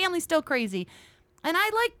friends and her family's still crazy. And I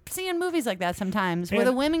like seeing movies like that sometimes where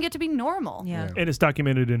the women get to be normal. Yeah. And it's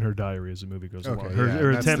documented in her diary as the movie goes along. Okay,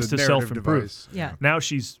 Her that's attempts the to narrative self-improve. device. Yeah. Now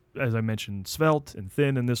she's, as I mentioned, svelte and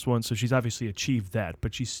thin in this one, so she's obviously achieved that.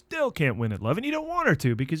 But she still can't win at love, and you don't want her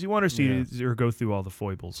to because you want her to see her go through all the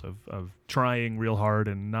foibles of trying real hard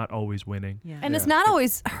and not always winning. Yeah. And it's not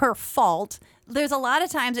always her fault. There's a lot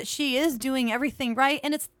of times that she is doing everything right,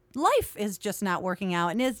 and life is just not working out.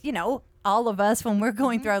 And all of us, when we're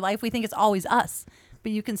going through our life, we think it's always us.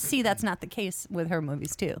 But you can see that's not the case with her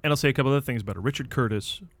movies, too. And I'll say a couple other things about her. Richard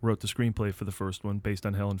Curtis wrote the screenplay for the first one based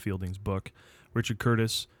on Helen Fielding's book. Richard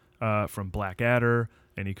Curtis from Blackadder,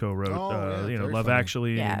 and he co-wrote Love funny.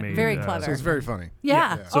 Actually. Yeah, and he made, very clever. So it's very funny.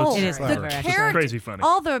 Yeah. So it is clever. The crazy funny.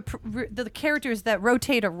 All the characters that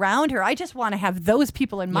rotate around her, I just want to have those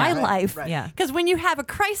people in my life. Right. Yeah. Because when you have a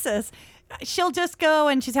crisis, she'll just go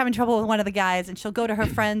and she's having trouble with one of the guys, and she'll go to her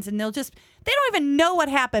friends, and they don't even know what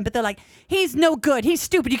happened, but they're like, he's no good, he's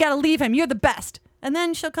stupid, you got to leave him, you're the best. And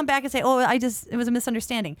then she'll come back and say, it was a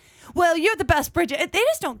misunderstanding. Well, you're the best, Bridget. They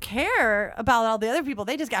just don't care about all the other people.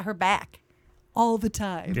 They just got her back all the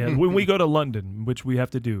time. Yeah, when we go to London, which we have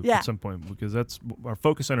to do Yeah. at some point, because that's our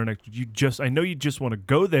focus on our next. I know you just want to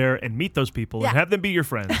go there and meet those people and have them be your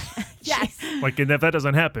friends. Yes. Like, and if that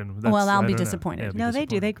doesn't happen, Well, I'll I be don't know. disappointed. Yeah, be No, they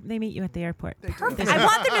do. disappointed. They meet you at the airport. Perfect. I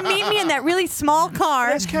want them to meet me in that really small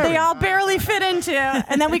car they all barely fit into,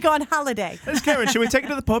 and then we go on holiday. That's Karen. Should we take her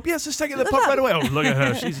to the pub? Yes, let's take her to the pub right away. Oh, look at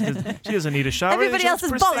her. She doesn't need a shower. Everybody She else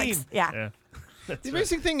looks is pristine. bullets. Yeah. The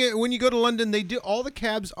amazing thing, when you go to London, all the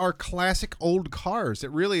cabs are classic old cars. It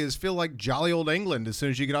really feel like jolly old England as soon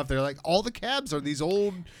as you get off there. Like, all the cabs are these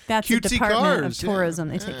old That's the cutesy Department cars. of Tourism.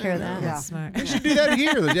 They take care of that. That's smart. They should do that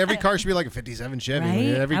here. Every car should be like a 57 Chevy. Right?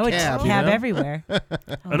 Every I would cab. cab you know? everywhere.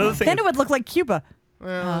 Another thing. Then it would look like Cuba.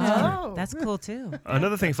 That's cool too.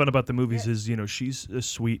 Another thing fun about the movies is, she's a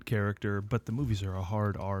sweet character, but the movies are a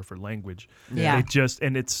hard R for language. Yeah.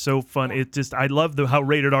 And it's so fun. I love how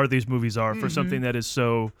rated R these movies are for something that is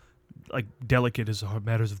so delicate as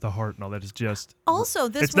matters of the heart and all that. Is just Also,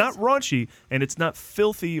 it's not raunchy and it's not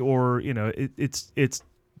filthy or it's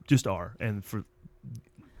just R and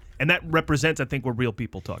that represents, I think, what real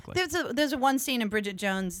people talk like. There's a one scene in Bridget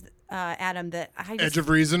Jones, Adam, that I just... Edge of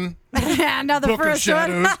Reason. no, the Book of first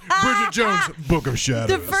Shadows. one. Bridget Jones. Book of Shadows.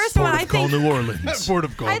 The first one, I think... New Orleans. Port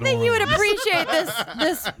of Call I think New you would Orleans. appreciate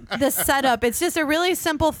this setup. It's just a really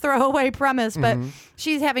simple throwaway premise, but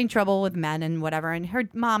she's having trouble with men and whatever, and her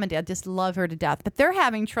mom and dad just love her to death, but they're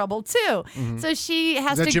having trouble too. So she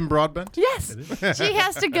has Is that to... Jim Broadbent? Yes. She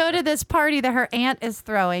has to go to this party that her aunt is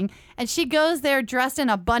throwing, and she goes there dressed in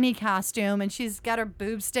a bunny costume, and she's got her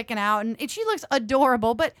boobs sticking out, and she looks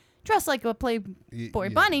adorable, but dressed like a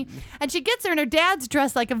Playboy bunny. And she gets there, and her dad's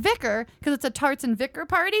dressed like a vicar because it's a Tarts and Vicar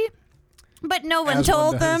party. But no one As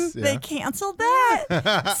told one them does, yeah. they canceled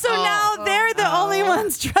that. So now they're the only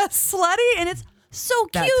ones dressed slutty, and it's so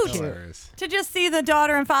cute Hilarious. to just see the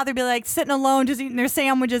daughter and father be like sitting alone, just eating their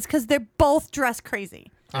sandwiches because they're both dressed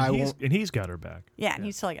crazy. And he's got her back. Yeah, and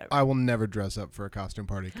he's totally got her. I will never dress up for a costume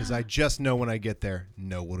party because I just know when I get there,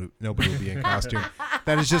 nobody will be in costume.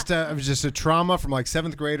 That is just a trauma from like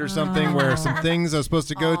 7th grade or something where some things I was supposed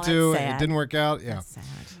to go to and it didn't work out. Yeah.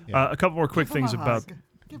 A couple more quick things about.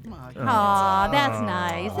 Give him a hug. Aw, that's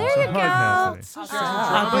nice. There you hug go. happening.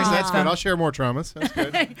 Traumas, that's good. I'll share more traumas. That's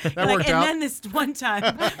good. That worked and out. then this one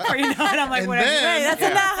time, before you know it, I'm like, And whatever. then- That's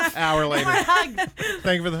Yeah. enough. Hour later. Hug.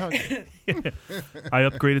 Thank you for the hug. I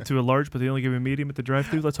upgraded to a large, but they only give me a medium at the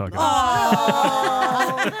drive-thru. Let's hug it.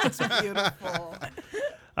 Oh, that's beautiful.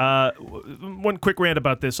 One quick rant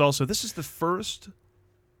about this also. This is the first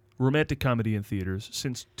romantic comedy in theaters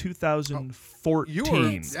since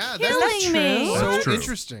 2014. Yeah, Killing me. So That's true.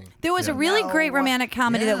 interesting. There was a really great romantic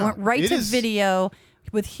comedy that went right It to is- video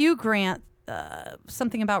with Hugh Grant.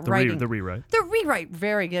 Something about writing. The rewrite. The rewrite,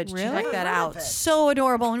 very good. You should Really? check that out. So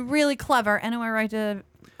adorable and really clever. And it went right to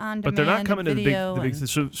on But demand. they're not coming to the video big. and-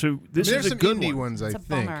 So this There's is a some good indie one. ones, I It's a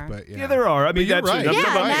think. bummer. But Yeah, there are. I mean, you're that's right. that's Yeah,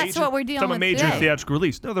 from a and that's major, what we're dealing from a with major today. theatrical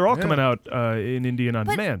release. No, they're all Yeah. coming out in indie and on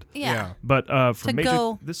But- demand. Yeah. But for To major,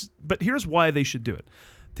 go- But here's why they should do it.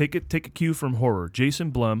 Take a cue from horror. Jason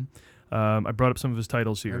Blum. I brought up some of his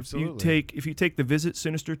titles here. Absolutely. If you take The Visit,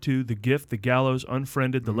 Sinister 2, The Gift, The Gallows,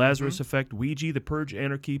 Unfriended, The Lazarus Effect, Ouija, The Purge,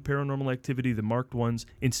 Anarchy, Paranormal Activity, The Marked Ones,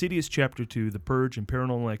 Insidious Chapter 2, The Purge, and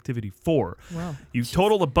Paranormal Activity 4. Wow. You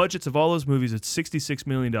total the budgets of all those movies at $66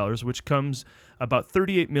 million, which comes about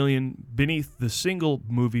 $38 million beneath the single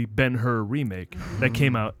movie Ben-Hur remake that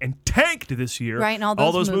came out and tanked tanked this year. Right, and all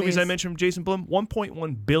those those movies I movies. mentioned from Jason Blum,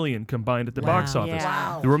 $1.1 billion combined at the box office.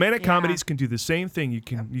 Wow. The romantic comedies can do the same thing. You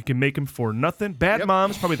can make them for nothing. Bad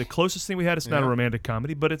Moms, probably the closest thing we had. It's not a romantic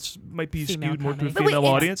comedy, but it's might be Female skewed more to a comedy. But wait, female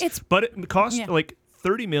audience. it's- But it cost like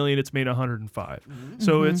 $30 million. It's made $105.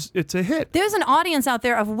 So it's a hit. There's an audience out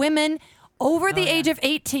there of women over the age of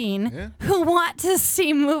 18 who want to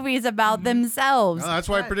see movies about themselves. Oh, that's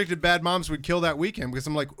why I predicted Bad Moms would kill that weekend, because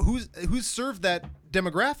I'm like, who's served that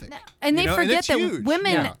demographic? And they You know, forget it's that huge.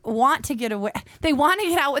 women want to get away. They want to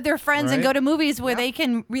get out with their friends and Right. go to movies where they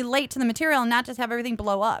can relate to the material and not just have everything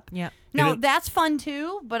blow up. Yeah. No, And that's fun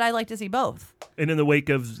too, but I like to see both. And in the wake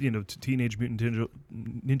of Teenage Mutant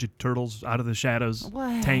Ninja Turtles Out of the Shadows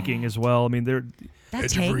What? tanking as well. I mean, they're That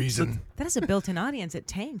Edge of tanked. Reason. That is a built-in audience. It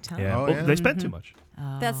tanked, huh? yeah, well, they spent too much.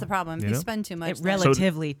 That's the problem. You You know? spend too much. It there.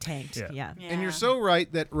 relatively tanked. Yeah. Yeah. Yeah. And you're so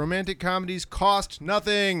right that romantic comedies cost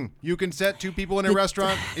nothing. You can set two people in a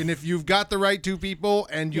restaurant, and if you've got the right two people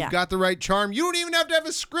and you've Yeah. got the right charm, you don't even have to have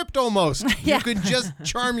a script almost. Yeah. You can just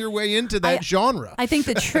charm your way into that genre. I think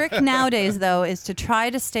the trick nowadays, though, is to try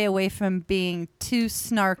to stay away from being too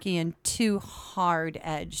snarky and too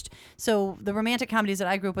hard-edged. So the romantic comedies that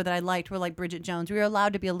I grew up with that I liked were like Bridget Jones. We were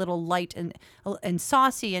allowed to be a little light and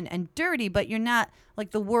saucy and dirty, but you're not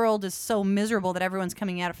like the world is so miserable that everyone's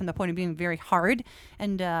coming at it from the point of being very hard.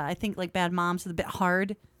 And I think like Bad Moms is a bit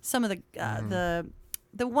hard. Some of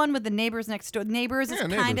the one with the neighbors next door. Neighbors is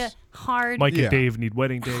kind of Neighbors. hard. Mike Yeah. and Dave need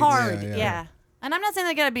wedding dates. Hard, Yeah, yeah. yeah. And I'm not saying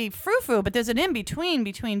they gotta be frou-frou, but there's an in-between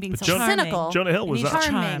between being so Jonah- cynical. Jonah Hill was and up.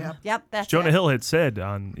 charming. Charm. Yep, that's Jonah it. Hill had said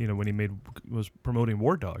on when he was promoting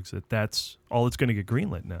War Dogs that's all that's going to get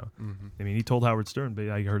greenlit now. I mean, he told Howard Stern, but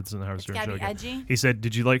I heard this in the Howard Stern gotta show be again. edgy. He said,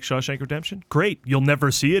 "Did you like Shawshank Redemption? Great, you'll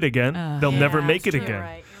never see it again. They'll never Yeah, make it you're again.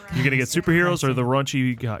 right, You're going to get superheroes or the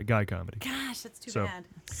raunchy guy comedy." Gosh, that's too So- bad.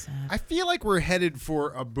 I feel like we're headed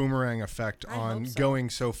for a boomerang effect on going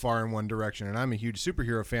so far in one direction, and I'm a huge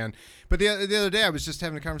superhero fan. But the other day, I was just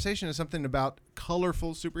having a conversation of something about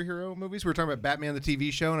colorful superhero movies. We were talking about Batman the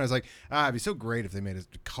TV show, and I was like, it'd be so great if they made a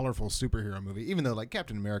colorful superhero movie, even though like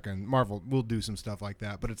Captain America and Marvel will do some stuff like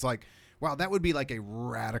that. But it's like, wow, that would be like a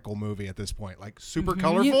radical movie at this point, like super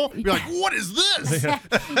colorful. You'd be like, what is this?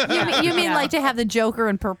 You mean like to have the Joker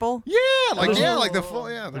in purple? Yeah, like the full,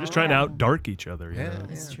 yeah. They're just trying to out-dark each other. Yeah,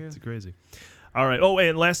 That's true. It's crazy. All right. Oh,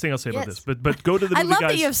 and last thing I'll say about Yes. this, but go to the I movie love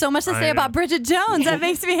guys. that you have so much to I say know. about Bridget Jones. That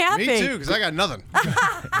makes me happy. Me too, because I got nothing.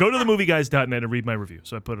 Go to themovieguys.net and read my review.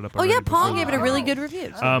 So I put it up. Oh already yeah, Paul before. gave it a really good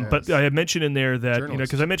review. But I had mentioned in there that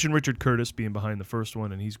Journalist. because I mentioned Richard Curtis being behind the first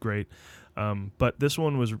one, and he's great. But this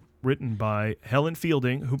one was written by Helen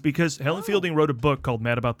Fielding, because Helen Fielding wrote a book called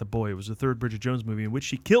Mad About the Boy. It was the third Bridget Jones movie in which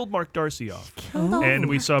she killed Mark Darcy off. And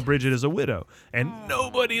we saw Bridget as a widow. And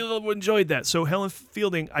nobody enjoyed that. So Helen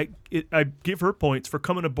Fielding, I give her points for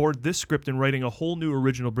coming aboard this script and writing a whole new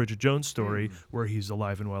original Bridget Jones story where he's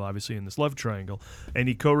alive and well, obviously, in this love triangle. And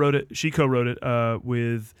she co-wrote it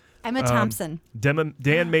with Emma Thompson.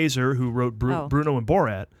 Dan Mazer, who wrote Bruno and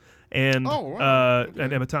Borat. And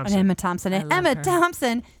Emma Thompson. And Emma Thompson. And I love Emma her.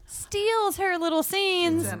 Thompson steals her little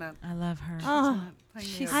scenes. I love her. Oh,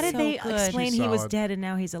 How did so they good. explain She's he was solid. dead and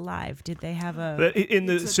now he's alive? Did they have a But in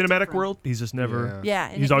the It's a cinematic different- world, he's just never. Yeah,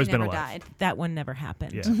 and he's he always been never alive. died. that one never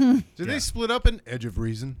happened? Yeah. Did they split up in Edge of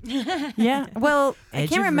Reason? Yeah. Well, I Edge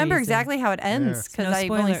can't of remember Reason. exactly how it ends because No, I've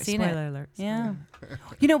only spoiler- seen spoiler it. alert, Yeah.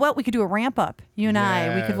 You know what? We could do a ramp up. You and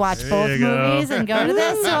I. We could Yes. watch There both you go. movies and go to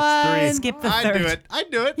this one. Skip the I'd third. do it.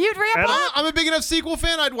 I'd do it. You'd ramp Adam? up. I'm a big enough sequel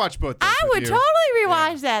fan. I'd watch both. those I with would you. totally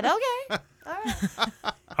rewatch that. Okay.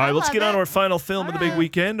 All right, let's love get on it. to our final film of the big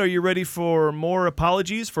weekend. Are you ready for more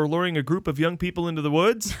apologies for luring a group of young people into the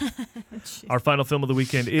woods? Our final film of the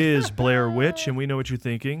weekend is Blair Witch, and we know what you're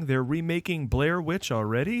thinking. They're remaking Blair Witch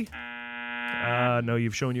already? No,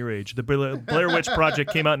 you've shown your age. The Blair Witch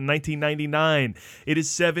Project came out in 1999. It is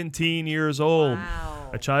 17 years old. Wow.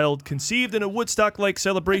 A child conceived in a Woodstock-like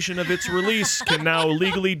celebration of its release can now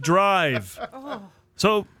legally drive.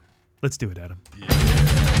 So, let's do it, Adam.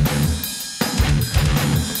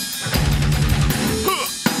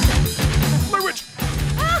 Blair Witch.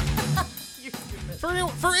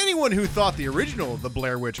 For anyone who thought the original The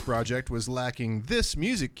Blair Witch Project was lacking this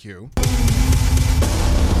music cue.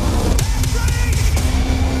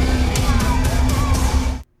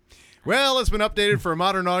 Well, it's been updated for a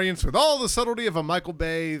modern audience with all the subtlety of a Michael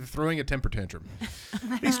Bay throwing a temper tantrum.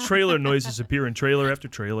 These trailer noises appear in trailer after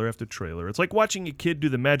trailer after trailer. It's like watching a kid do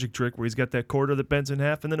the magic trick where he's got that quarter that bends in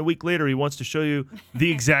half, and then a week later he wants to show you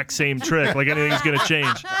the exact same trick, like anything's going to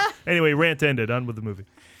change. Anyway, rant ended. On with the movie.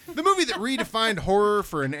 The movie movie that redefined horror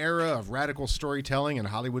for an era of radical storytelling and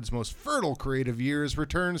Hollywood's most fertile creative years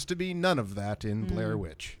returns to be none of that in Blair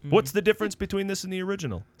Witch. What's the difference between this and the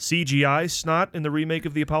original? CGI snot in the remake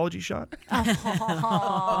of The Apology Shot?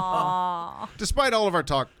 Despite all of our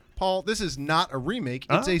talk, Paul, this is not a remake.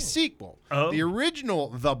 It's a sequel. The original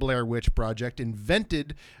The Blair Witch Project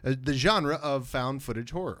invented the genre of found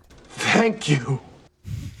footage horror. Thank you.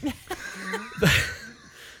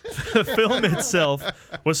 The film itself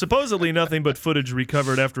was supposedly nothing but footage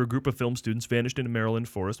recovered after a group of film students vanished in a Maryland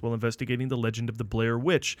forest while investigating the legend of the Blair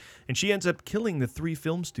Witch. And she ends up killing the 3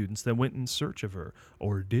 film students that went in search of her.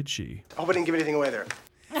 Or did she? Oh, we didn't give anything away there.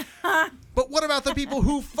 But what about the people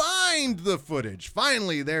who find the footage?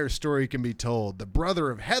 Finally, their story can be told. The brother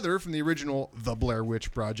of Heather from the original The Blair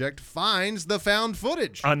Witch Project finds the found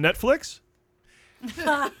footage. On Netflix?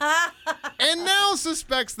 And now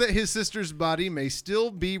suspects that his sister's body may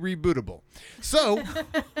still be rebootable. So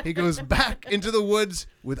he goes back into the woods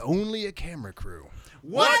with only a camera crew.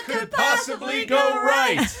 What could possibly go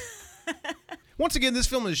right? Once again, this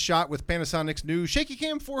film is shot with Panasonic's new Shaky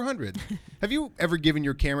Cam 400. Have you ever given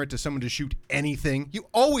your camera to someone to shoot anything? You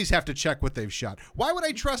always have to check what they've shot. Why would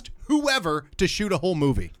I trust whoever to shoot a whole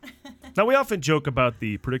movie? Now, we often joke about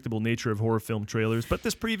the predictable nature of horror film trailers, but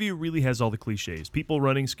this preview really has all the cliches. People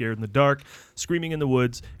running scared in the dark, screaming in the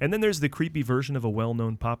woods, and then there's the creepy version of a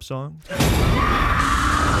well-known pop song.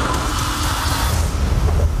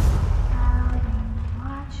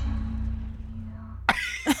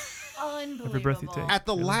 Every breath you take. At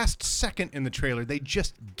the last second in the trailer, they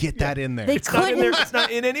just get that in there. It's not in there. It's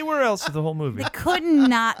not in anywhere else of the whole movie. They could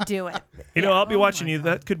not do it. You know, I'll be watching you.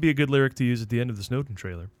 That could be a good lyric to use at the end of the Snowden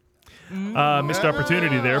trailer. Missed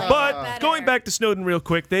opportunity there. But going back to Snowden real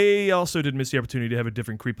quick, they also did miss the opportunity to have a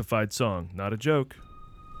different creepified song. Not a joke.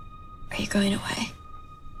 Are you going away?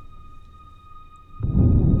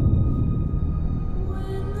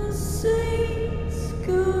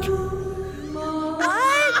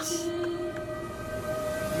 What?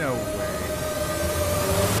 No way.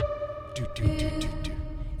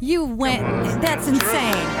 You went. That's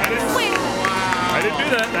insane. I didn't do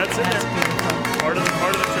that. That's in there. Part of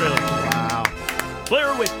the trailer. Wow.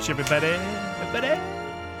 Blair Witch, everybody.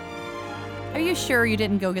 Are you sure you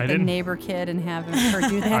didn't go get the neighbor kid and have her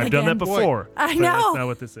do that I've again? done that before. I but know. That's not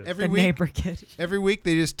what this is. Every The week, neighbor kid. Every week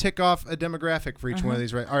they just tick off a demographic for each one of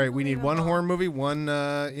these. Right. All right. We need one horror movie, one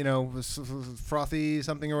frothy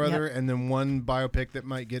something or other, and then one biopic that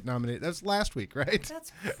might get nominated. That's last week, right?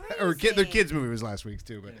 That's or their kids movie was last week's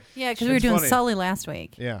too. But yeah, because we were doing funny. Sully last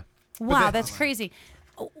week. Yeah. Wow, that's crazy.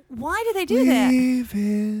 Why do they do that?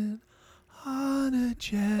 Leaving on a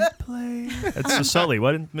jet plane. That's the Sully.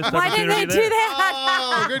 Why didn't miss Why didn't they do that?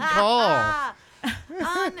 Oh, good call.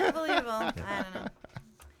 Unbelievable. I don't know.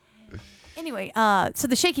 Anyway, so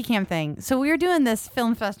the shaky cam thing. So we were doing this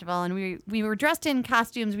film festival, and we were dressed in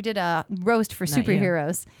costumes. We did a roast for Not you.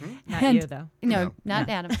 superheroes. Not And- you, though. No, not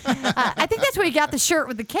Adam. I think that's where he got the shirt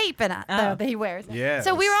with the cape in it that he wears. Yes.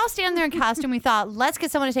 So we were all standing there in costume. We thought, let's get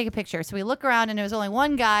someone to take a picture. So we look around, and there was only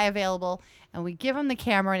one guy available. And we give him the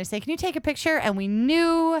camera, and I say, can you take a picture? And we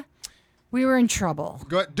knew we were in trouble.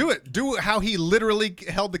 Go ahead, do it. Do how he literally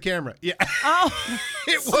held the camera. Yeah. Oh.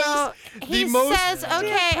 It was he the most. says,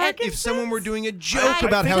 okay. and If someone were doing a joke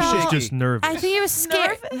about how so- shaky. Just nervous. I think he was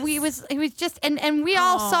scared. He was just, and we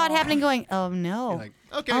all saw it happening going, oh no. Like,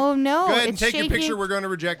 okay. Oh no. Go ahead and it's take shaking. your picture. We're going to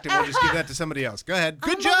reject it. We'll just give that to somebody else. Go ahead.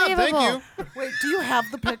 Good job. Thank you. Unbelievable. Wait, do you have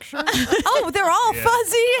the picture? Oh, they're all Yeah.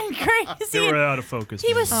 fuzzy and crazy. They were out of focus.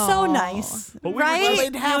 He was man. so nice, Well, we were right? just-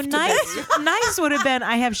 They'd have to be. Nice would have been,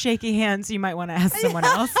 I have shaky hands. You might want to ask someone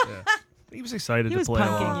else. He was excited He to was play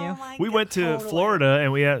punking along. you. Oh my We went to Florida,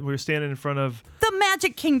 and we were standing in front of The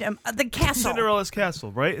Magic Kingdom, the castle. Cinderella's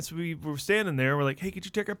castle, right? So we were standing there. We're like, "Hey, could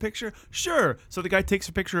you take our picture?" Sure. So the guy takes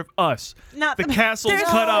a picture of us. Not the the- castle's There's-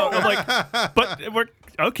 cut out. I'm like, "But we're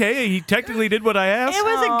okay." He technically did what I asked, It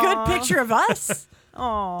was a good picture of us.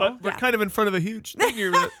 Oh, but we're kind of in front of a huge thing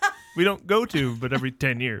here that we don't go to, but every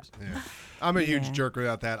 10 years. Yeah. I'm a huge jerk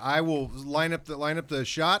without that. I will line up the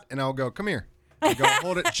shot, and I'll go, come here. I go,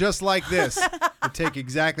 hold it just like this. And take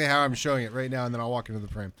exactly how I'm showing it right now, and then I'll walk into the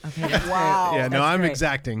frame. Okay, that's wow. Yeah, no, That's I'm great.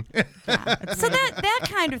 exacting. So that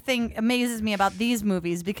kind of thing amazes me about these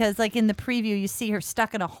movies because, like in the preview, you see her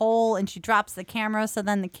stuck in a hole and she drops the camera. So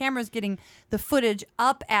then the camera's getting the footage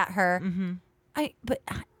up at her. Mm-hmm. I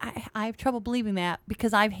have trouble believing that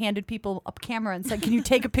because I've handed people a camera and said, "Can you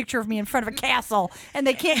take a picture of me in front of a castle?" And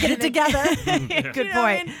they can't get it together. Good You know what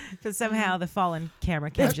I point. mean? But somehow the fallen camera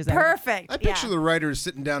It's catches it. perfect. I picture the writers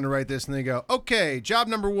sitting down to write this, and they go, okay, job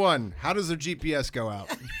number 1, how does their GPS go out?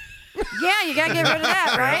 Yeah, you gotta get rid of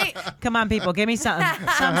that, right? Come on, people, give me something.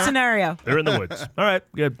 Some scenario. They're in the woods. All right,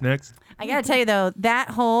 good. Next. I gotta tell you though, that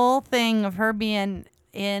whole thing of her being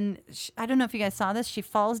in, I don't know if you guys saw this. She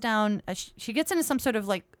falls down. She gets into some sort of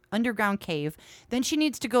like underground cave. Then she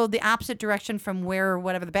needs to go the opposite direction from where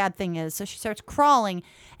whatever the bad thing is. So she starts crawling,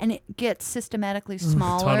 and it gets systematically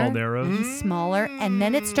smaller, tunnel narrows. and smaller, and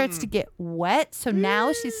then it starts to get wet. So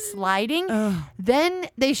now she's sliding. Then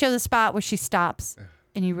they show the spot where she stops,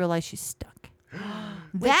 and you realize she's stuck.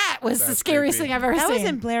 That was the scariest thing I've ever seen. That was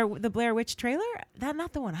in the Blair Witch trailer?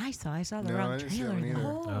 Not the one I saw. I saw the wrong trailer.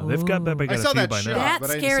 Oh, they've got that. I saw that by shot, now.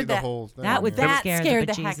 but I didn't see the whole thing. That scared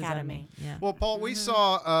the heck bejesus out of me. Yeah. Well, Paul, we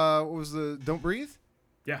saw what was the Don't Breathe?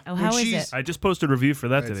 Yeah. Oh, how is it? I just posted a review for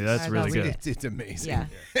that today. That's really good. It's amazing. Yeah.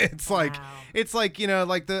 It's like it's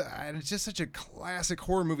just such a classic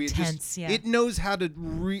horror movie. It knows how to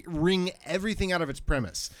wring everything out of its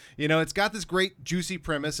premise. It's got this great juicy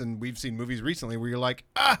premise, and we've seen movies recently where you're like,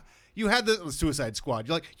 you had the Suicide Squad.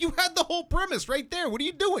 You're like, you had the whole premise right there. What are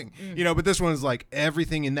you doing? But this one is like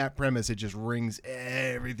everything in that premise. It just wrings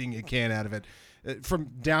everything you can out of it. From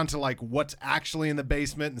down to like what's actually in the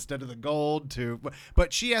basement instead of the gold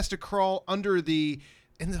but she has to crawl under and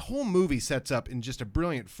the whole movie sets up in just a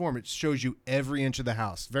brilliant form. It shows you every inch of the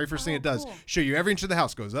house. Very first thing it does, show you every inch of the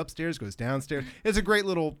house. Goes upstairs, goes downstairs. It's a great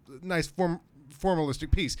little nice formalistic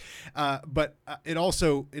piece, but it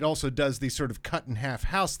also does the sort of cut in half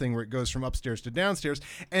house thing where it goes from upstairs to downstairs,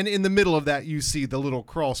 and in the middle of that you see the little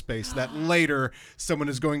crawl space that later someone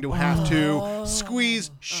is going to have to squeeze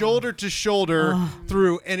shoulder to shoulder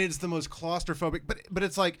through, and it's the most claustrophobic. But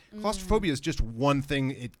it's like claustrophobia is just one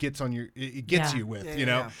thing it gets on it gets you with.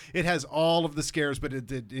 It has all of the scares, but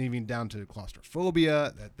it even down to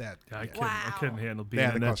claustrophobia. I couldn't handle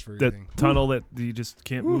being in that thing. tunnel that you just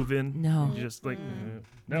can't move in. No. You just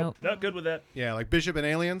nope, not good with that. Yeah, like Bishop and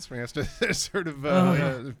Aliens, where he has to sort of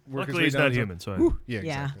work his way he's down. not human, so yeah,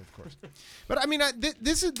 exactly, of course. But I mean,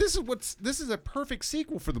 this is a perfect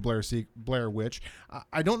sequel for the Blair Witch.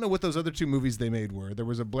 I don't know what those other two movies they made were. There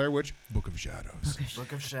was a Blair Witch, Book of Shadows.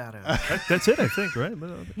 Book of Shadows. That's it, I think, right?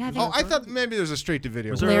 Yeah, I thought maybe there's a straight to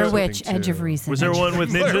video. Blair Witch, Edge of Reason. Was there one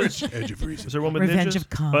with Blair ninjas? Witch, Edge of Reason. Was there one with Revenge ninjas? of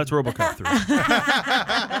Khan. Oh, that's RoboCop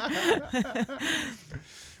 3.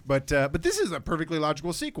 But this is a perfectly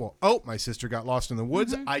logical sequel. Oh, my sister got lost in the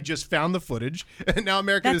woods. I just found the footage, and now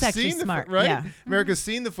America That's has actually seen smart, right. yeah. America's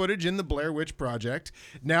seen the footage in the Blair Witch Project.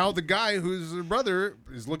 Now the guy who's her brother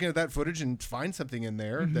is looking at that footage and finds something in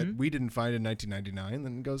there that we didn't find in 1999,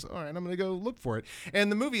 and goes, "All right, I'm going to go look for it."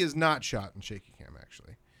 And the movie is not shot in shaky cam,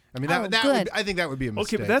 actually. I mean, I think that would be a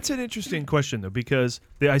mistake. Okay, but that's an interesting question though, because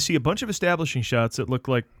I see a bunch of establishing shots that look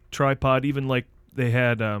like tripod, even like they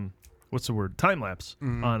had what's the word, time lapse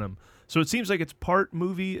on them. So it seems like it's part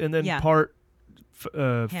movie and then part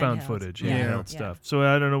found footage, handheld stuff. So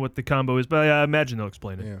I don't know what the combo is, but I imagine they'll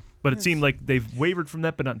explain it. Yeah. But it seemed like they've wavered from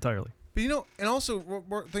that, but not entirely. But and also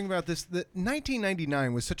think about this: that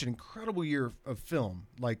 1999 was such an incredible year of film.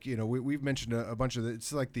 Like we've mentioned a bunch of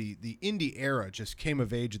it's like the indie era just came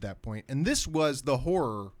of age at that point, and this was the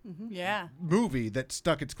horror movie that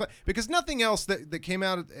stuck its because nothing else that came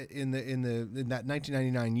out in that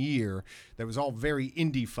 1999 year that was all very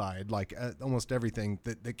indie-fied. Like almost everything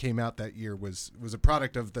that came out that year was a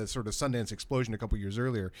product of the sort of Sundance explosion a couple years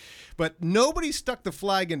earlier. But nobody stuck the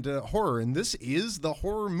flag into horror, and this is the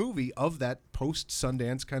horror movie of that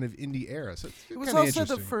post-Sundance kind of indie era. So it was also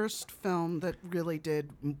the first film that really did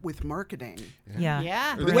with marketing.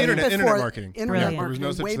 Yeah. The internet marketing. Internet marketing. There was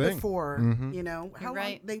no such way thing. Before, how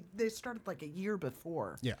right. long they started like a year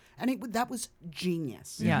before. Yeah. And that was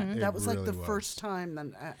genius. Yeah. That was like really the first time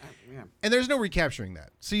then And there's no recapturing that.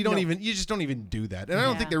 So you just don't even do that. And I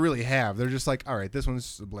don't think they really have. They're just like, all right, this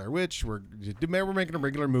one's the Blair Witch. We're making a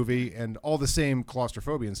regular movie, and all the same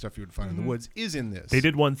claustrophobia and stuff you would find in the woods is in this. They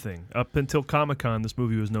did one thing. Up until Comic-Con, this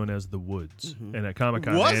movie was known as The Woods. And at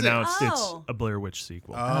Comic-Con, they announced it's a Blair Witch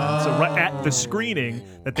sequel. So right at the screening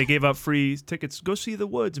that they gave out free tickets, go see The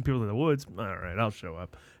Woods. And people were like, The Woods? All right, I'll show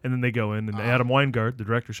up. And then they go in, and Adam Weingart, the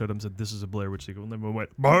director, showed up and said, this is a Blair Witch sequel. And everyone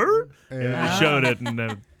went, Brr? And they showed it, and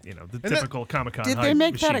the typical Comic-Con hype did they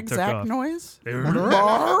make that machine took exact off. noise? They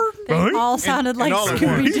all sounded like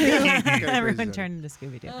Scooby-Doo. Everyone turned into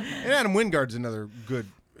Scooby-Doo. And Adam Wingard's another good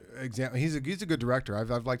example. He's a good director.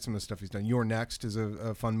 I've liked some of the stuff he's done. You're Next is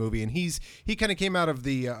a fun movie, and he kind of came out of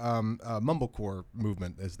the mumblecore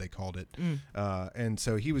movement, as they called it, and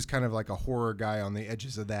so he was kind of like a horror guy on the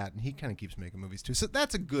edges of that, and he kind of keeps making movies too. So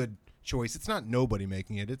that's a good choice. It's not nobody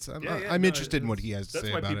making it. It's I'm No, interested in what he has to say That's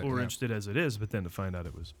about it. why people were interested as it is, but then to find out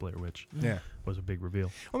it was Blair Witch was a big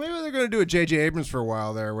reveal. Well, maybe they're going to do a J.J. Abrams for a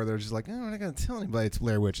while there, where they're just like, we're not going to tell anybody it's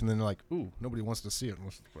Blair Witch, and then they're like, ooh, nobody wants to see it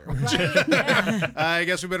unless it's Blair Witch. I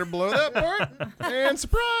guess we better blow that part. And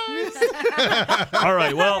surprise! All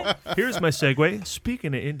right, well, here's my segue.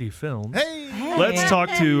 Speaking of indie film, hey, let's talk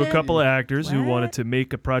to a couple of actors who wanted to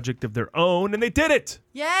make a project of their own, and they did it.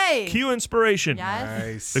 Yay! Cue inspiration. Yes.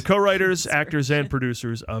 Nice. The co-writers, actors, and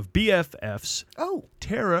producers of BFFs, Oh.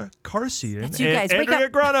 Tara Karsian That's you and guys. Wake Andrea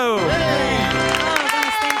up. Grano. Oh,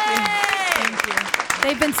 guys, thank you.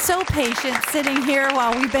 They've been so patient sitting here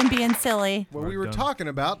while we've been being silly. Well, we were talking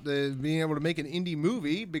about being able to make an indie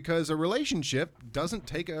movie because a relationship doesn't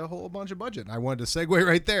take a whole bunch of budget. And I wanted to segue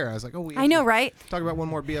right there. I was like, I know, right? Talk about one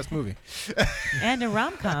more BS movie. And a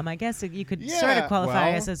rom-com. I guess you could sort of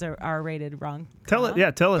qualify us as a R-rated rom-com. Tell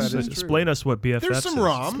us, That is explain us what BFFs There's some is.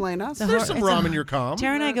 rom. Explain us. There's some rom in your com.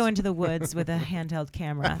 Tara and I go into the woods with a handheld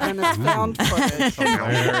camera. And it's found footage.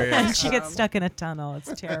 And she gets stuck in a tunnel.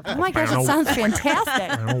 It's terrible. Oh my gosh, it sounds fantastic.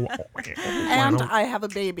 And I have a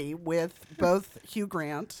baby with both Hugh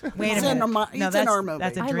Grant. Wait He's a in minute. he's in our movie.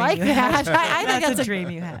 That's a I dream like you that. had. I think that's a dream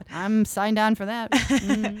you had. I'm signed on for that.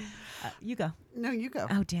 You go. No, you go.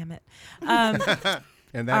 Oh, damn it.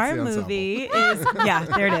 And that's our the ensemble. movie is, yeah,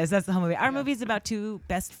 there it is. That's the whole movie. Our movie is about two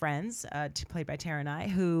best friends, played by Tara and I,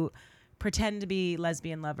 who pretend to be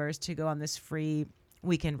lesbian lovers to go on this free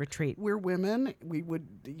weekend retreat. We're women.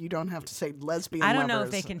 You don't have to say lesbian I don't know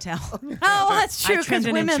lovers. if they can tell. Oh, that's true, because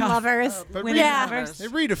women lovers. But Women lovers.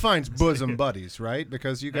 It redefines bosom buddies, right?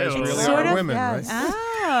 Because you guys really Sort are of, women, yes. right?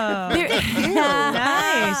 Oh,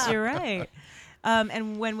 nice. You're right.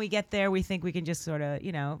 And when we get there, we think we can just sort of,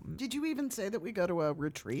 Did you even say that we go to a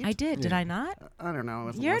retreat? I did. Did I not? I don't know. I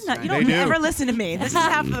wasn't You're listening. not. You don't ever listen to me. This is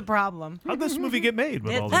half of the problem. How'd this movie get made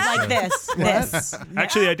with all this? Like this.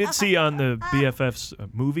 Actually, I did see on the BFFs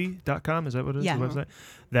movie.com, is that what it is, Yeah. the website?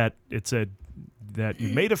 That it said that you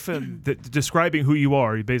made a film, describing who you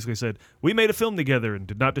are. You basically said, we made a film together and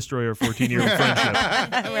did not destroy our 14-year friendship.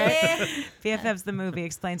 Right? BFF's the movie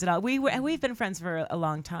explains it all. We've been friends for a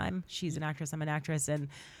long time. She's an actress. I'm an actress. And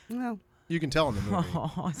well, you can tell in the movie.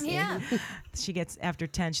 Oh, see? Yeah. She gets, after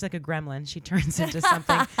 10, she's like a gremlin. She turns into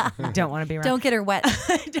something you don't want to be around. Don't get her wet.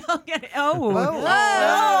 Don't get it. Oh. Whoa.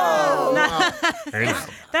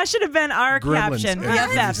 That should have been our Gremlins caption.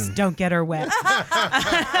 every BFFs, season. don't get her wet.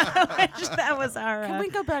 That was our... Can we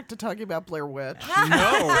go back to talking about Blair Witch?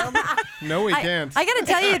 No, we can't. I got to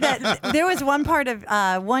tell you that there was one part of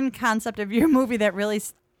one concept of your movie that really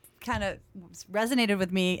kind of resonated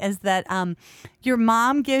with me is that your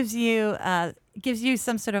mom gives you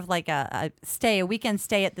some sort of like a weekend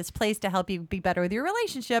stay at this place to help you be better with your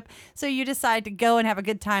relationship. So you decide to go and have a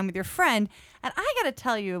good time with your friend. And I got to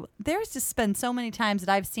tell you, there's just been so many times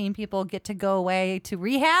that I've seen people get to go away to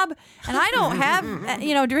rehab, and I don't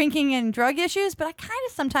have drinking and drug issues, but I kind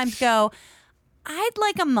of sometimes go, I'd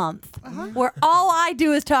like a month where all I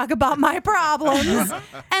do is talk about my problems,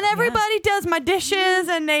 and everybody does my dishes,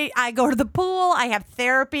 and I go to the pool, I have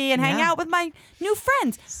therapy, and hang out with my new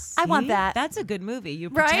friends. I want that. That's a good movie.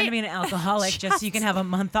 You pretend to be an alcoholic just so you can have a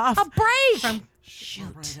month off. A break. From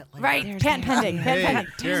Right, patent pending. Hey,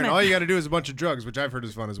 Karen, all you got to do is a bunch of drugs, which I've heard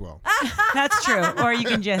is fun as well. That's true. Or you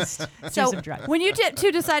can just do So some drugs. when you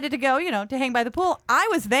two decided to go, to hang by the pool, I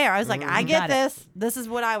was there. I was like, I get Got it. this. This is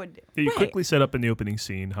what I would do. You quickly set up in the opening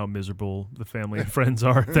scene how miserable the family and friends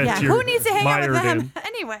are that Yeah, you're who needs to hang out with mired them in,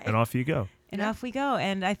 anyway? and off you go. And off we go.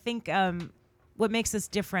 And I think what makes us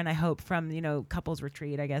different, I hope, from Couples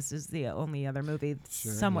Retreat, I guess is the only other movie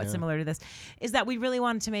somewhat similar to this, is that we really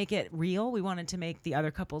wanted to make it real. We wanted to make the other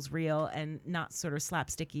couples real and not sort of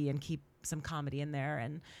slapsticky and keep some comedy in there.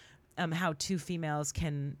 And how two females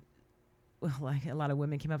can, like a lot of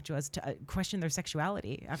women came up to us to question their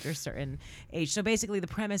sexuality after a certain age. So basically the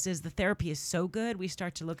premise is the therapy is so good, we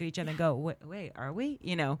start to look at each other and go, wait, are we?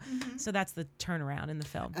 So that's the turnaround in the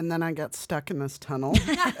film. And then I got stuck in this tunnel.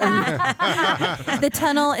 The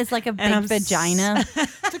tunnel is like a big vagina.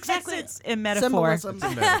 That's exactly It's a metaphor. Symbolism.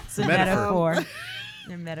 It's a metaphor.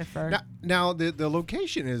 A metaphor. Now the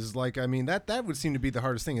location is like, that would seem to be the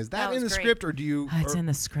hardest thing. Is that in the was great. script, or do you? It's in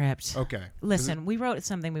the script. Okay. Listen, we wrote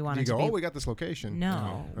something we Do wanted you go? to be. Oh, we got this location.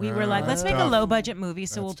 No, we were like, let's make a tough. low budget movie,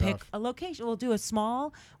 so That's we'll pick tough. a location. We'll do a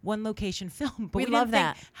small one location film. But We we love didn't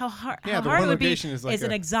think that. how hard Yeah, how the hard one it would be location is like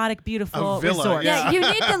an exotic, beautiful villa, resort. yeah. Yeah, you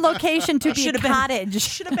need the location to be a Should've been- cottage.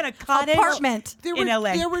 Should have been a cottage Apartment. There in were,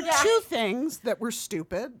 LA. There were two things that were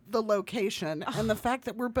stupid: the location and the fact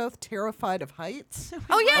that we're both terrified of heights.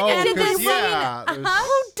 Oh yeah, Oh, you did because Yeah.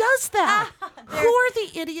 Who does that? Who are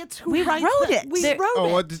the idiots who write it? We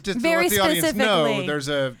wrote it. Just to Very let the audience know,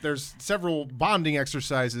 specifically. there's several bonding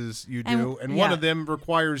exercises you do, and one of them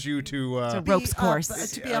requires you to it's a ropes course.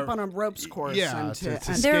 To be up on a ropes course. Yeah, and to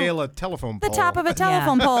scale a telephone pole. The top of a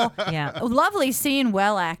telephone pole. Yeah. Lovely scene,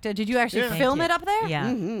 well acted. Did you actually film it up there?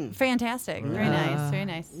 Yeah. Fantastic. Very nice. Very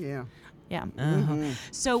nice. Yeah. Yeah.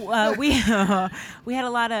 So we had a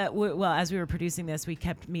lot of as we were producing this, we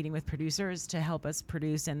kept meeting with producers to help us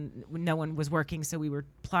produce, and no one was working, so we were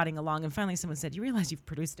plodding along. And finally, someone said, "You realize you've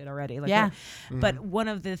produced it already?" Like, yeah. But one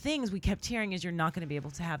of the things we kept hearing is you're not going to be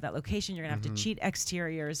able to have that location. You're going to have to cheat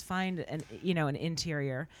exteriors, find an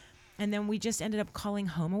interior. And then we just ended up calling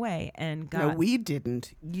Home Away and got. No, we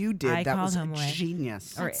didn't. You did. I that called was Home Away.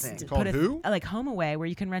 Genius. Or called who? Like Home Away, where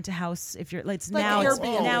you can rent a house if you're. Like, Like now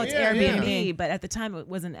it's Airbnb. Airbnb, but at the time it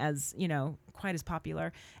wasn't as quite as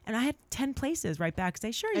popular. And I had 10 places right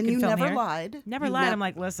backstage. Sure, you And can you film never here. lied. Never You lied. ne- I'm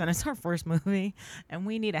like, listen, it's our first movie, and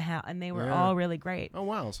we need a house. And they were all really great. Oh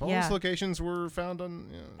wow! So all Yeah. those locations were found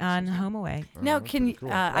on Home Away. Now, can you?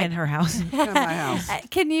 In her house. In my house.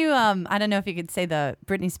 Can you? I don't know if you could say the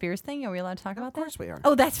Britney Spears thing. Are we allowed to talk about that? Of course we are.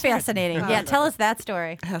 Oh, that's fascinating. Yeah, tell us that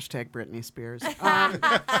story. Hashtag Britney Spears.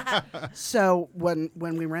 So when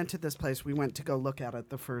we rented this place, we went to go look at it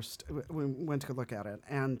we went to go look at it,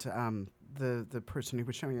 and the person who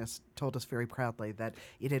was showing us told us very proudly that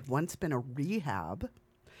it had once been a rehab,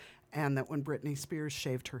 and that when Britney Spears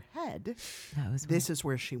shaved her head, this is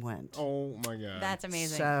where she went. Oh my God, that's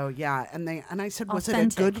amazing. So yeah, and I said, was it a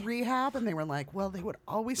good rehab? And they were like, well, they would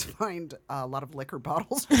always find a lot of liquor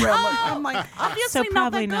bottles around. I'm like, obviously So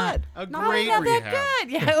probably not not. that good. a great Not rehab. that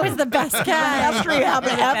good. Yeah, it was the best kind. Best rehab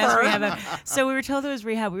Best ever. rehab ever. So we were told it was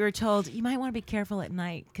rehab. We were told you might want to be careful at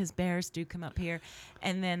night because bears do come up here,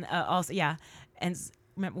 and then also and.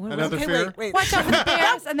 Remember, Another Okay, fear. wait. Watch out for the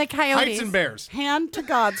bears and the coyotes. Heights and bears. Hand to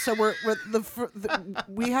God. So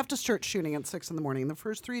we have to start shooting at 6 a.m. The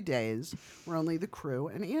first 3 days, we're only the crew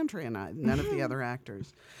and Andrea and I, none of the other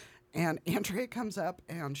actors. And Andrea comes up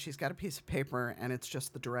and she's got a piece of paper and it's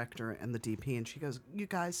just the director and the DP. And she goes, you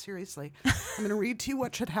guys, seriously, I'm going to read to you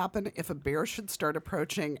what should happen if a bear should start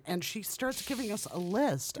approaching. And she starts giving us a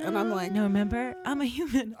list. And I'm like, no, remember? I'm a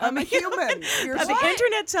human. I'm a human. You're The what?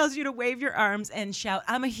 internet tells you to wave your arms and shout,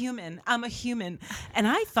 I'm a human. I'm a human. And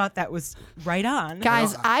I thought that was right on.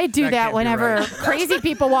 Guys, I do that that can't be whenever right. crazy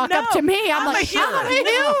people walk up to me. I'm like, I'm a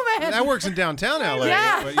human. That works in downtown LA.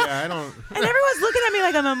 Yeah. But yeah, I don't. And everyone's looking at me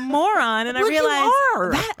like I'm a moron. And I Look, you realized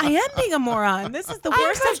are. that I am being a moron. This is the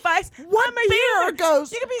worst advice. What I'm a bear human.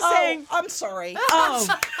 goes? You could be "Oh, saying, I'm sorry. oh,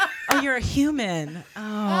 you're a human.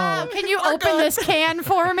 Oh. Can you open this can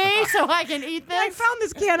for me so I can eat I this? found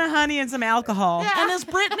this can of honey and some alcohol. And is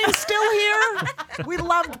Brittany still here? We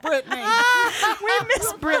loved Brittany. We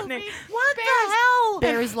miss Brittany. What the hell?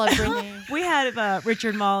 Bears love Britney. We had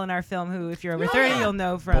Richard Mall in our film, who, if you're over 30, you'll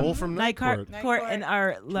know from Bull from Night Night Court, and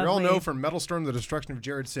our lovely. We all know from Metalstorm, The Destruction of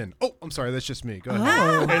Jared Sin. Oh, I'm sorry, that's just me. Go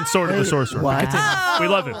ahead. And Sword of the Sorcerer. What? We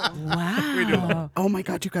love it. Wow. We do. Oh my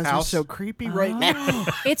God, you guys House. are so creepy right now.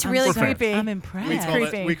 It's really fans. creepy. I'm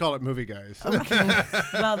impressed. We call it movie guys.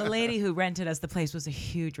 Well, the lady who rented us the place was a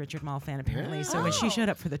huge Richard Mall fan, apparently. So when she showed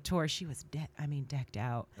up for the tour, she was decked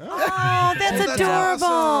out. Oh, that's adorable.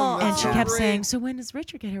 awesome. And That's she kept great. saying, so when does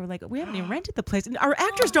Richard get here? We're like, we haven't even rented the place. And our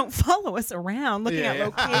actors don't follow us around looking at Yeah.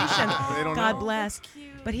 location. They don't God know. bless.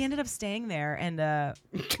 But he ended up staying there, and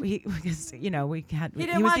we had. He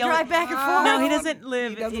didn't want to drive back and forth. No, he doesn't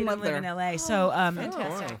live. He doesn't live in there. LA. So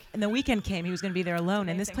Fantastic. and the weekend came. He was going to be there alone,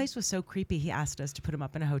 and this place was so creepy. He asked us to put him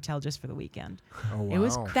up in a hotel just for the weekend. Oh, It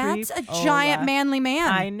was wow. That's a creep-ola. giant manly man.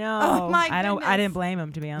 I know. Oh my I goodness. didn't blame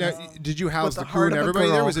him, to be honest. Now, did you house With the the crew heart and of a everybody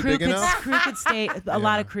there? girl. Was it big enough? Crew could stay. A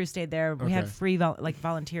lot of crew stayed there. We had Okay. free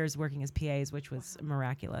volunteers working as PAs, which was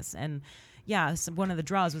miraculous. And yeah, so one of the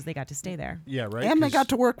draws was they got to stay there. Yeah, right. And they 'Cause- got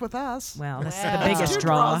to work with us. Well, that's Wow. the biggest Two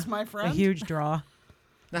draw. draws, my friend. A huge draw.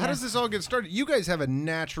 Now, how does this all get started? You guys have a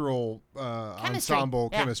natural ensemble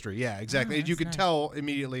Yeah. chemistry. Yeah, exactly. Oh, you that's could nice. tell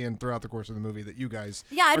immediately and throughout the course of the movie that you guys.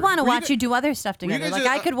 Yeah, I'd want to watch you do other stuff were you together. guys Like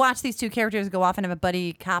a- I could watch these two characters go off and have a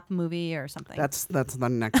buddy cop movie or something. That's the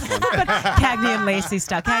next one. Cagney and Lacey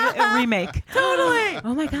stuff. A remake. Totally.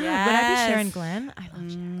 Oh my God. Would I Yes. be Sharon Glenn? I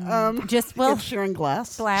love Sharon. Just well, It's Sharon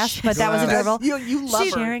Glass. but that was adorable. You love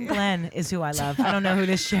her. Sharon Glenn is who I love. I don't know who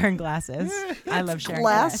this Sharon Glass is. I love Sharon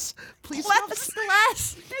Glass. Please.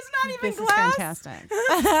 Glass. It's not even This is fantastic.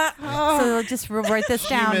 So just write this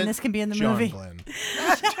down. meant This can be in the John movie. Glenn.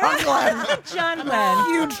 John Glenn. John Glenn.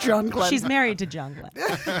 Huge John Glenn. She's married to John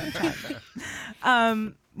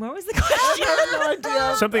Glenn. What was the question? I have no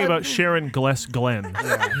idea. Something about Sharon Glass Glenn.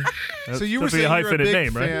 So you were saying a you're a hyphenated big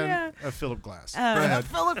name, right? fan of Philip Glass. Go ahead.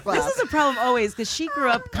 Philip Glass. This is a problem always because she grew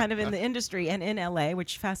up kind of in the industry and in LA,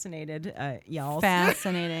 which fascinated y'all.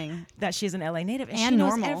 Fascinating. That she's an LA native and And she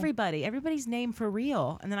knows normal. everybody's name for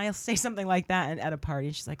real. And then I'll say something like that at a party,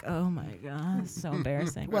 and she's like, "Oh my god, it's so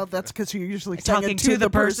embarrassing." Well, that's because you're usually saying talking it to the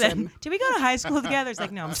person. Did we go to high school together? It's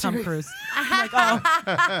like, no, I'm Tom Cruise. I'm like,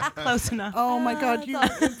 oh, close enough. Oh my God,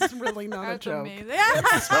 it's really not a joke. amazing.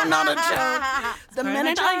 It's so not a joke. The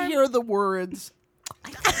minute I hear the words, I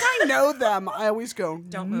think I know them. I always go,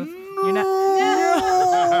 "Don't move. You're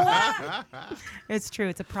not." It's true.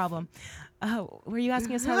 It's a problem. Oh, were you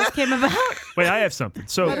asking us how this came about? Wait, I have something.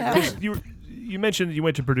 So you mentioned that you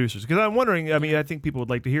went to producers because I'm wondering. I mean, I think people would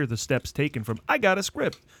like to hear the steps taken from I got a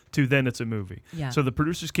script to then it's a movie. Yeah. So the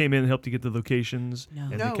producers came in and helped you get the locations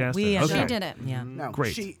and the cast. She Okay. did it. Yeah. No,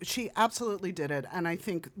 Great. She absolutely did it, and I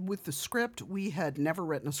think with the script, we had never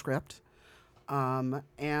written a script,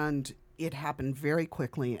 and it happened very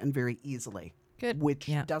quickly and very easily. Good. Which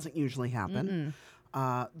doesn't usually happen.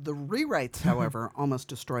 The rewrites, however, almost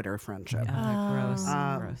destroyed our friendship. Gross.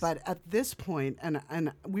 But at this point,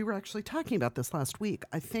 and we were actually talking about this last week,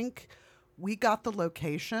 I think we got the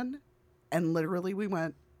location, and literally we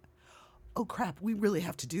went, oh crap, we really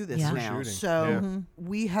have to do this Yeah. now. Shooting. So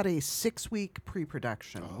we had a 6-week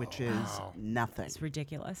pre-production, which is nothing. It's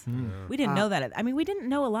ridiculous. We didn't know that. I mean, we didn't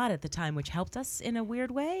know a lot at the time, which helped us in a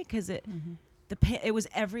weird way because it was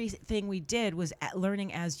everything we did was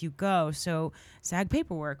learning as you go. So SAG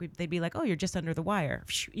paperwork, they'd be like, "Oh, you're just under the wire,"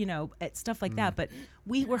 stuff like that. But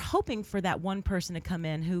we were hoping for that one person to come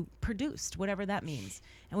in who produced, whatever that means,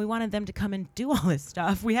 and we wanted them to come and do all this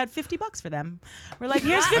stuff. We had $50 for them. We're like,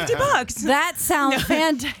 "Here's $50." That sounds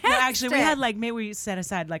fantastic. No, actually, we had maybe we set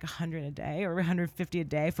aside like $100 a day or $150 a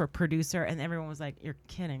day for a producer, and everyone was like, "You're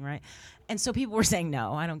kidding, right?" And so people were saying,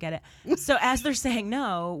 "No, I don't get it." So as they're saying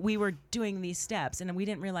no, we were doing these steps, and we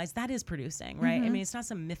didn't realize that is producing, right? I mean, it's not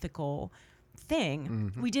some mythical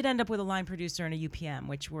thing. We did end up with a line producer and a UPM,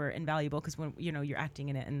 which were invaluable because when you're acting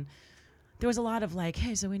in it, and there was a lot of like,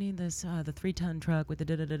 "Hey, so we need this the 3-ton truck with the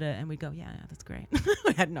da-da-da-da," and we'd go, yeah, that's great.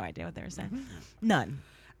 We had no idea what they were saying. None.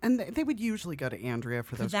 And they would usually go to Andrea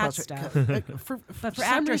for those that projects. stuff. But for some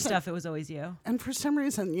actor reason- stuff, it was always you. And for some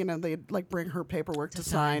reason, they'd like bring her paperwork to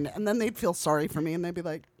sign, and then they'd feel sorry for me, and they'd be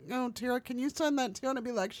like, "Oh, Tara, can you sign that too?" And I'd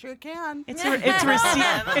be like, "Sure can." It's a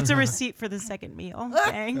receipt. It's a receipt for the second meal.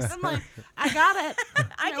 Thanks. I'm like, I got it.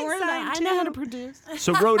 I can sign I know how to produce.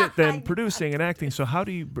 So wrote it, then producing and acting. So how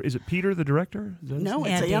do you? Is it Peter the director? Is that his No,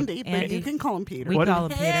 name? it's Andy. Andy, but you can call him Peter. We call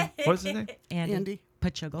him Peter. What's his name? Andy.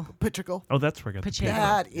 Pachugal. Oh, that's where I got the Pacheco.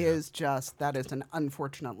 Peter. That is an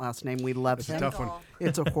unfortunate last name. We love him. a tough one.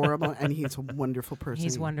 It's a horrible, and he's a wonderful person.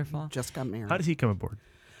 He's wonderful. Just got married. How does he come aboard?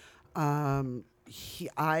 He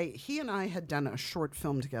and I had done a short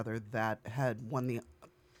film together that had won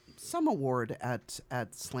some award at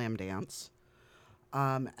Slam Dance,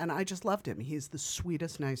 and I just loved him. He's the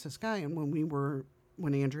sweetest, nicest guy. And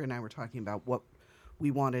when Andrea and I were talking about what we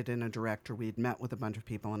wanted in a director, we had met with a bunch of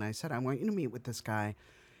people, and I said, "I want you to meet with this guy.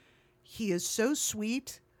 He is so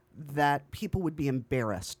sweet that people would be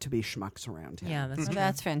embarrassed to be schmucks around him." Yeah, that's true.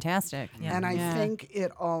 That's fantastic. Yeah. And I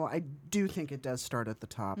do think it does start at the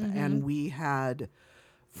top. And we had,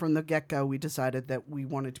 from the get-go, we decided that we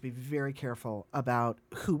wanted to be very careful about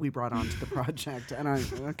who we brought onto the project. And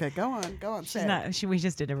go on, say it. We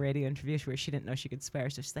just did a radio interview where she didn't know she could swear.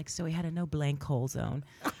 So she's like, "So we had a no blank hole zone."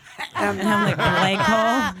 And I'm like, "Blank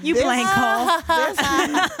hole? You blank hole?"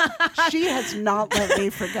 She has not let me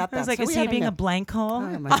forget that. I was like, So "Is we he had being a blank hole?"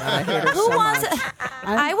 Oh my God, I hate her Who so wants much.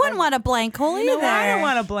 I wouldn't want a blank hole either. No, I don't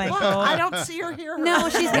want a blank hole. I don't see her here. No,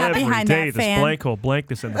 she's not Every behind day, that this fan. blank hole,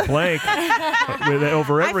 blankness and the blank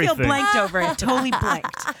over everything. I feel blanked over it. Totally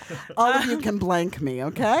blanked. All of you can blank me,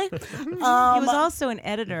 okay? He was also an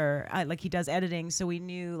editor. He does editing, so we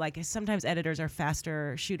knew sometimes editors are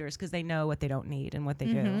faster shooters because they know what they don't need and what they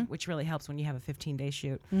do, which really helps when you have a 15-day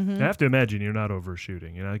shoot. I have to imagine you're not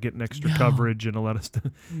overshooting. Getting extra coverage and a lot of stuff.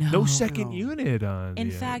 No second unit on. In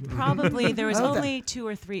fact, probably there was only 2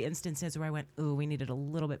 or 3 instances where I went, "Ooh, we needed a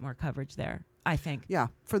little bit more coverage there." I think. Yeah,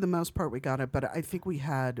 for the most part we got it, but I think we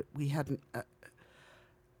had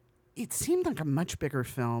it seemed like a much bigger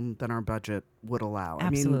film than our budget would allow.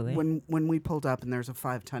 Absolutely. I mean, when we pulled up and there's a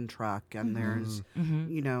 5-ton truck and there's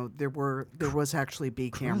there was actually B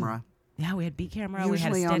camera. Yeah, we had B camera. We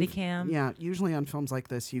had a steady cam. Yeah, usually on films like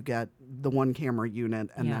this, you get the 1 camera unit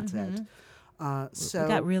and that's it. So we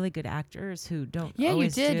got really good actors who don't. Yeah, you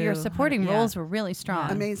always did. do. Your supporting Yeah. roles were really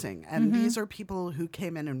strong. amazing, and these are people who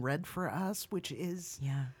came in and read for us, which is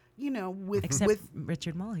Except with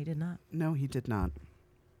Richard Mall, he did not. No, he did not.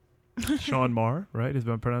 Sean Marr, right? If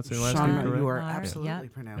I'm pronouncing the last Sean name Marr, correct? you are absolutely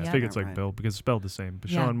pronouncing I think it's that like right. Bill because it's spelled the same. But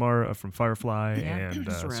Yeah. Sean Marr from Firefly Yeah.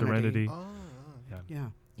 and Serenity. Serenity.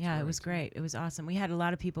 Yeah, it was great. It was awesome. We had a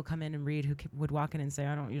lot of people come in and read who would walk in and say,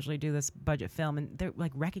 I don't usually do this budget film. And they're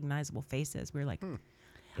like recognizable faces. We were like,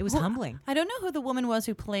 it was humbling. I don't know who the woman was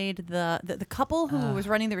who played the couple who was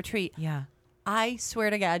running the retreat. Yeah. I swear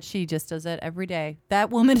to God, she just does it every day. That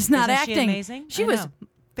woman is not Isn't acting. she amazing? She I was know.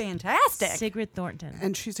 fantastic. Sigrid Thornton.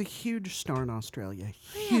 And she's a huge star in Australia.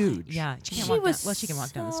 Huge. Yeah, she can She walk was down, she can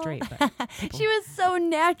walk down the so- street. But people- She was so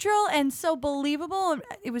natural and so believable.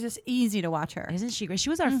 It was just easy to watch her. Isn't she great? She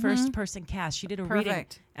was our first person cast. She did a reading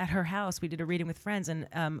Perfect. at her house. We did a reading with friends, and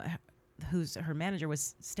who's her manager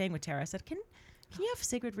was staying with Tara. I said, "Can you have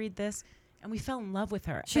Sigrid read this?" And we fell in love with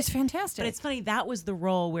her. She's fantastic. But it's funny, that was the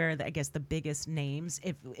role where I guess the biggest names,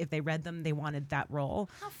 if they read them, they wanted that role.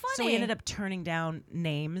 How funny. So we ended up turning down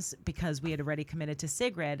names because we had already committed to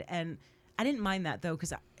Sigrid, and I didn't mind that though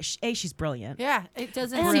because she's brilliant. Yeah, it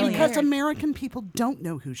doesn't And seem because weird. American people don't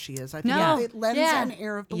know who she is. I think No. it lends Yeah. an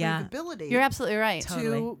air of Yeah. believability. You're absolutely right.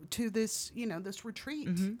 To this, this retreat,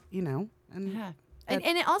 and Yeah. And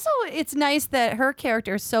it also, it's nice that her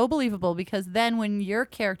character is so believable because then when your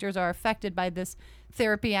characters are affected by this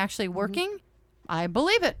therapy actually working, I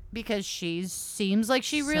believe it because she seems like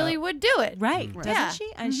she really would do it. Right. Yeah. Doesn't she?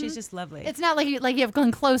 And she's just lovely. It's not like you have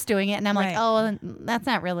Glenn Close doing it, and I'm Right. like, oh, that's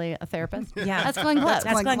not really a therapist. Yeah. That's Glenn Close.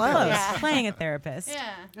 That's Glenn Close. Yeah. Playing a therapist.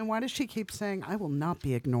 Yeah. And why does she keep saying, I will not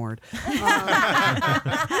be ignored?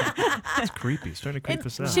 It's creepy. It's starting to creep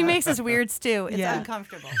us out. She makes us weird stew. It's Yeah.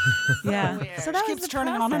 uncomfortable. Yeah. So She keeps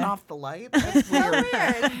turning on and off the light. That's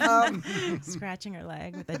weird. Scratching her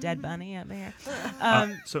leg with a dead bunny up there.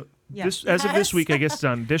 So yeah. as of this week, I guess it's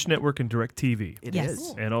on Dish Network and DirecTV. It Yes.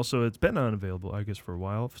 is. And also, it's been unavailable, I guess, for a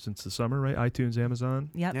while, since the summer, right? iTunes, Amazon.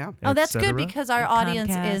 Yep. Yeah. Oh, that's good etc. because our Comcast,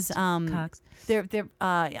 audience is Cox. they're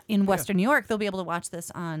in Western New York. They'll be able to watch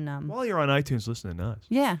this on While you're on iTunes listening to us.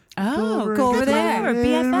 yeah. Oh, Go over there. We're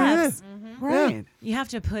BFFs. Right. You have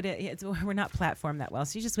to put it. We're not platformed that well,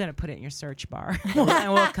 so you just got to put it in your search bar,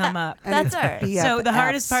 and we'll come up. And That's it's all right. BFFs So the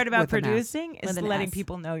hardest part about with an S. producing is With an letting S.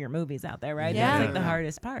 people know your movie's out there, right? Yeah. That's like the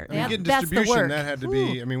hardest part. I mean, Yeah, getting that's the distribution, work. that had to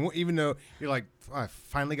be, I mean, even though you're like, I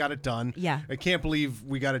finally got it done. Yeah. I can't believe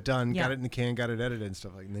we got it done, Yeah. got it in the can, got it edited and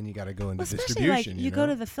stuff like that. And then you got to go into Well, especially distribution. like you go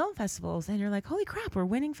to the film festivals and you're like, holy crap, we're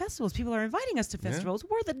winning festivals. People are inviting us to festivals.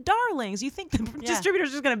 We're the darlings. You think the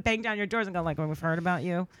distributor's just going to bang down your doors and go like, well, we've heard about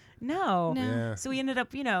you? No. Yeah. So we ended up,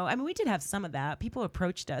 I mean, we did have some of that. People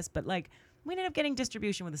approached us, but like we ended up getting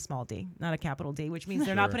distribution with a small D, not a capital D, which means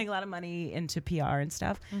they're not Sure. putting a lot of money into PR and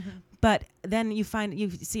stuff. But then you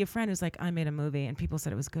see a friend who's like, I made a movie and people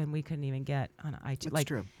said it was good and we couldn't even get on iTunes. That's Like,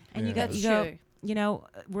 true. and you Yeah. go, That's true.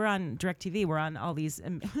 we're on DirecTV. We're on all these.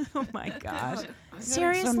 Oh my gosh! I'm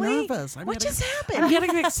Seriously, so nervous. what just happened? I'm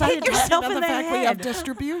getting excited Hit yourself about in the the fact we have head.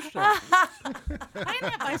 distribution. I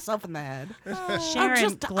didn't hit myself in the head.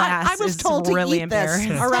 Sharon Glass I was is told really to eat this.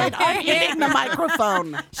 embarrassed. All right, I'm eating the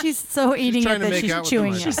microphone. She's so eating trying it to that make she's out with the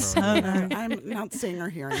chewing it. microphone. I'm not seeing or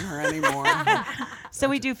hearing her anymore. So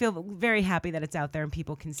we do feel very happy that it's out there and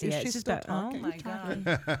people can see Is it. she It's just still oh talking? my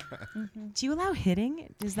god! Do you allow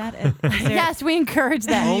hitting? Is that? Is there- Yes, we encourage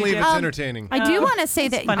that. Only if it's Um, entertaining. I do want to say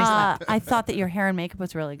that funny stuff. I thought that your hair and makeup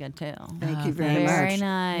was really good too. Thank you very Very much.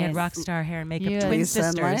 nice. We had rock star hair and makeup You- twin Lisa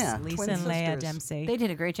and sisters, Leia. Lisa Twin and Leia sisters. Dempsey. They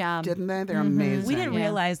did a great job. Didn't they? They're amazing. We didn't Yeah.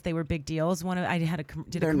 realize they were big deals. I had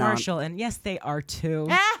did a They're not. commercial, and yes, they are too.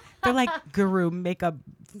 They're like guru makeup,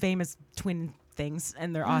 famous twin things,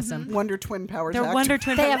 and they're awesome. Wonder Twin Powers. They're actor. Wonder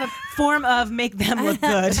Twin. They They have have a form of make them look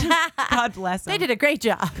good. God bless them. They did a great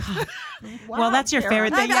job. Well, that's your Karen.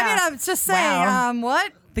 favorite thing. I mean, I'm just saying. Wow.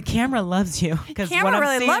 What? The camera loves you because what Camera I'm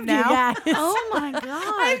really seeing loved you now. guys. Oh my god!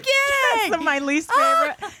 I'm kidding. That's my least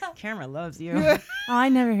favorite. Camera loves you. Oh, I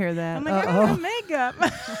never hear that. I'm like, I don't makeup.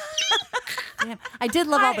 Yeah. I did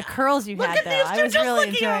love all the curls you had, though. I was really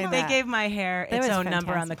enjoying They that. gave my hair That its was own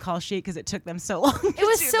number on the fantastic. call sheet because it took them so long. It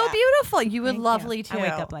was so beautiful. You were lovely too. I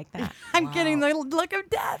wake up like that. I'm getting the look of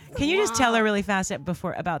death. Can you just tell her really fast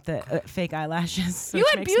about the fake eyelashes? You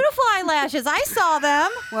had beautiful eyelashes. I saw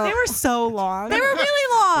them. They were so long. They were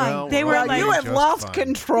really long. Well, They we're were all like- You doing have just lost fine.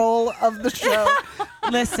 control of the show.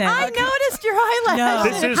 Listen. I noticed your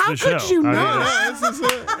eyelashes. This is How the could show. you I mean, not? This is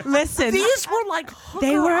it. Listen. These were like hooker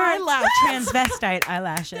They were eyelashes. transvestite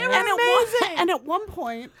eyelashes. And at one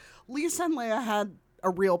point, Lisa and Leia had a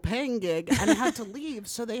real paying gig and had to leave,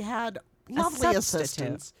 so they had lovely substitute.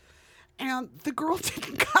 assistants. And the girl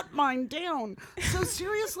didn't cut mine down. So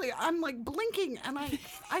seriously, I'm like blinking and I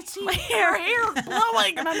see her hair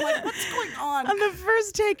blowing and I'm like, what's going on? On the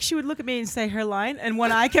first take, she would look at me and say her line, and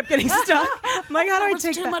one eye kept getting stuck. I'm like, how do I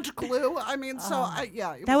take too that? much glue. I mean,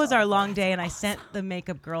 That was our long day, and I sent the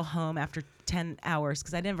makeup girl home after 10 hours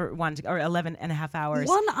because I never wanted to, or 11 and a half hours.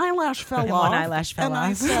 One eyelash fell And off. one eyelash fell and off.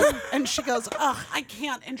 I said, and she goes, ugh, I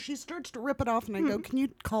can't. And she starts to rip it off. And I go, can you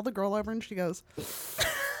call the girl over? And she goes,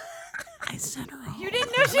 I sent her home. You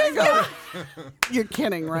didn't know she was going. You're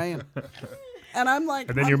kidding, right? And I'm like,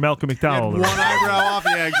 And then you're Malcolm McDowell. One eyebrow off.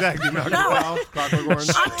 Yeah, exactly. Malcolm McDowell. Clockwork Orange.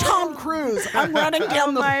 I'm Tom Cruise. I'm running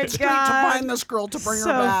down the street to find this girl to bring her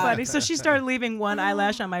back. So funny. So she started leaving one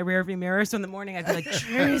eyelash on my rearview mirror. So in the morning, I'd be like,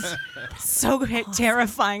 jeez, so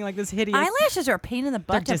terrifying, like this hideous. Eyelashes are a pain in the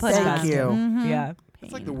butt to put on. Thank you. Mhm. Yeah.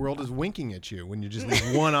 It's like the world is winking at you when you just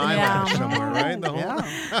leave one eyelash somewhere, right? The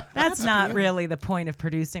whole That's not really the point of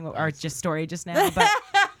producing our story just now. But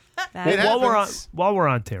while we're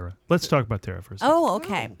on Tara, let's talk about Tara for a second. Oh,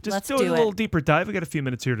 okay. Just Let's do do a little it. deeper dive. We got a few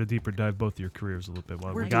minutes here to deeper dive both of your careers a little bit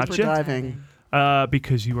while We're we got deeper you. diving.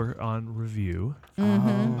 Because you are on Review,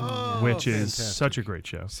 which is fantastic. such a great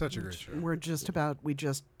show. Such a great show. We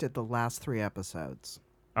just did the last 3 episodes.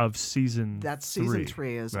 Of season That's season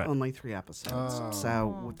 3 is Right. only 3 episodes.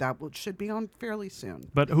 So that should be on fairly soon.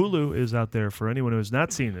 But Hulu is out there for anyone who has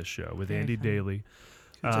not seen this show with Andy Daly.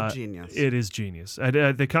 It's a genius. It is genius.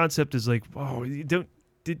 The concept is like, oh,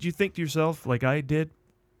 did you think to yourself like I did?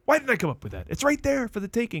 Why didn't I come up with that? It's right there for the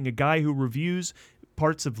taking. A guy who reviews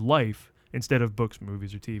parts of life instead of books,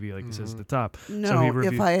 movies, or TV, like he says at the top. No, So he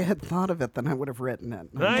if I had thought of it, then I would have written it.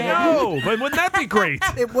 I know, but wouldn't that be great?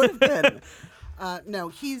 It would have been. No,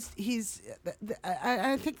 he's.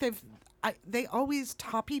 I think they always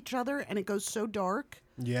top each other, and it goes so dark.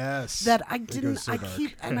 Yes. That I It didn't. goes so I dark.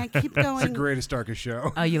 keep going. It's the greatest, darkest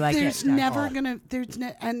show. Oh, you like there's it? never Oh. gonna. There's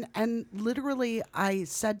and literally, I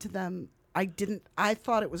said to them, I didn't. I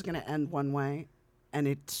thought it was gonna end one way, and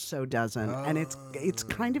it so doesn't. And it's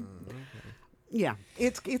kind of. Yeah,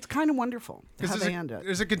 it's kind of wonderful how they end it.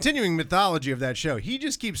 There's a continuing mythology of that show. He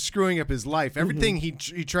just keeps screwing up his life. Everything he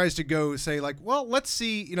tries to go say like, well, let's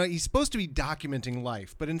see. You know, he's supposed to be documenting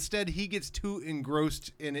life, but instead he gets too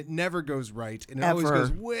engrossed, and it never goes right, and it always Ever.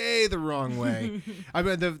 goes way the wrong way. I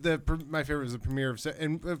mean, my favorite was the premiere of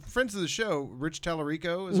and friends of the show. Rich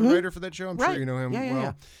Tallarico is a writer for that show. I'm sure you know him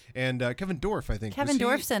well. And Kevin Dorff, I think. Kevin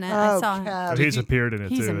Dorff's in it. Oh, I saw him. Kev. He's appeared in it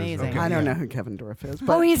He's too. amazing. Okay. I don't know who Kevin Dorff is.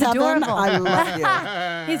 But Oh, he's Kevin, adorable. I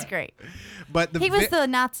love you. He's great. But He was the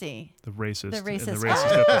Nazi. The racist. The in racist. the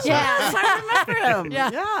racist episode. Yes, I remember him.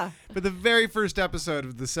 Yeah. But the very first episode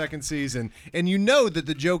of the second season, and you know that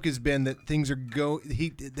the joke has been that things are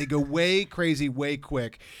they go way crazy, way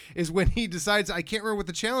quick, is when he decides, I can't remember what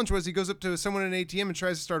the challenge was, he goes up to someone in an ATM and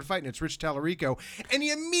tries to start a fight, and it's Rich Tallarico, and he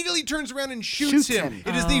immediately turns around and shoots him.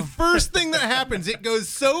 It is the first thing that happens. It goes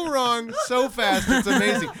so wrong, so fast, it's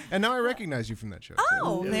amazing. And now I recognize you from that show.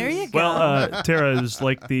 Oh, there you go. Well, Tara is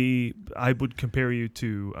like I would compare you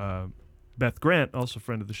to Beth Grant, also a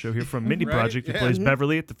friend of the show here from Mindy Right, Project, who yeah. plays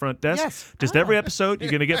Beverly at the front desk. Yes. Just every episode, you're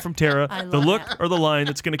going to get from Tara I the love look that. or the line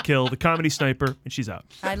that's going to kill, the comedy sniper, and she's out.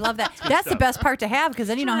 I love that. That's the best part to have because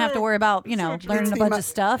then you don't have to worry about, learning a bunch of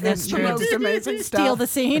stuff. It's the most amazing stuff. Steal the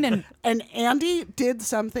scene. And Andy did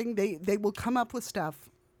something. They will come up with stuff.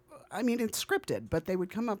 I mean, it's scripted, but they would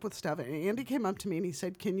come up with stuff. And Andy came up to me and he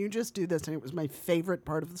said, can you just do this? And it was my favorite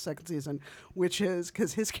part of the second season, which is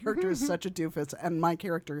because his character is such a doofus and my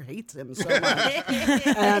character hates him so much.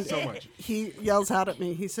 And So much. he yells out at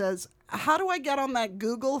me. He says, how do I get on that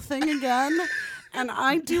Google thing again? And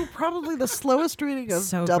I do probably the slowest reading of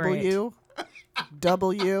So W.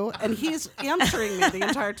 W. And he's answering me the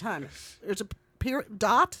entire time. There's a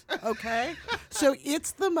dot, okay? So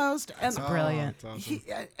it's the most, and brilliant. That's awesome.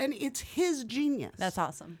 and it's his genius. That's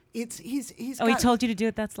awesome. He's Oh, he got- told you to do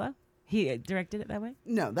it that slow? He directed it that way?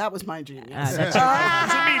 No, that was my genius. That's It's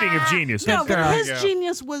a meeting of genius. No, Good girl. but his Yeah.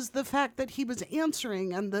 genius was the fact that he was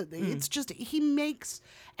answering, and it's just he makes,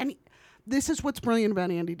 and this is what's brilliant about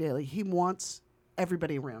Andy Daly. He wants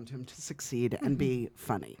everybody around him to succeed and be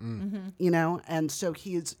funny, and so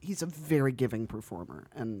he's a very giving performer,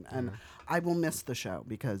 and I will miss the show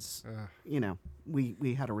because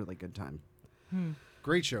we had a really good time.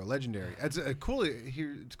 Great show, legendary. It's cool to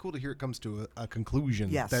hear. It's cool to hear it comes to a conclusion.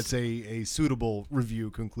 Yes. That's a suitable review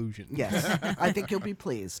conclusion. Yes, I think you'll be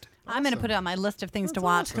pleased. I'm going to put it on my list of things to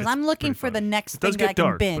watch because I'm looking for the next It does thing that I get can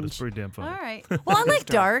dark, but binge. it's pretty damn funny. All right. Well, I like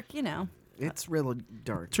dark, It's really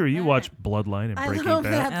dark. True, you watch Bloodline and I Breaking love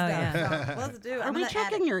Bad. that stuff. Let's do it. Are we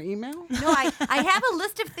checking your email? No, I have a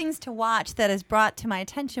list of things to watch that is brought to my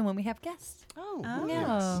attention when we have guests. Oh,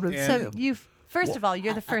 Yeah. yes. So first of all,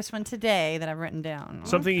 you're the first one today that I've written down.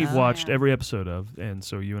 Something you've watched every episode of, and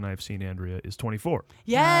so you and I have seen, Andrea, is 24.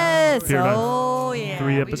 Yes. Appeared on Oh, yeah.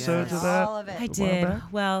 3 episodes of that. All of it. I a while did. back?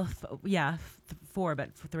 Well, 4,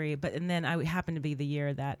 but 3. But and then I happened to be the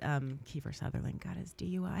year that Kiefer Sutherland got his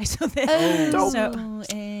DUI.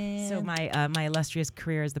 So my illustrious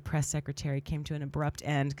career as the press secretary came to an abrupt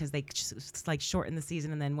end because they just shortened the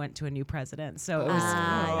season and then went to a new president. So it was.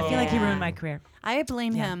 I feel like he ruined my career. I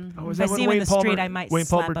blame him. Oh, is If I that when see him in Wayne the Palmer, street, I might Wayne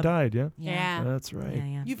slap Palmer him. died, yeah? Yeah. That's right.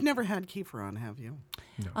 Yeah. You've never had Kiefer on, have you?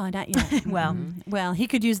 Oh, not yet. Well, he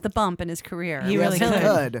could use the bump in his career. He really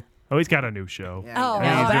could. Oh, he's got a new show. Oh,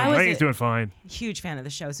 I think he's doing fine. Huge fan of the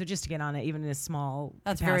show, so just to get on it, even in a small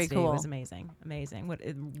That's capacity, very cool. was amazing. What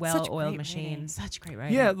well-oiled great machine, writing. such great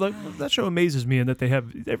writing. Yeah, like that show amazes me in that they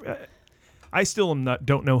have. I still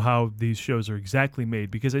don't know how these shows are exactly made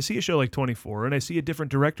because I see a show like 24 and I see a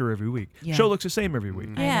different director every week. Yeah. Show looks the same every week.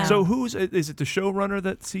 Yeah. So is it the showrunner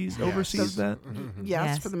that oversees that?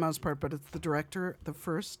 Yes, for the most part, but it's the director, the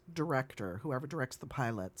first director, whoever directs the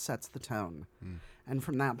pilot, sets the tone. And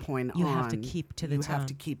from that point You on, have to keep to the you tone. have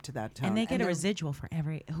to keep to that tone. And they get a they're- residual for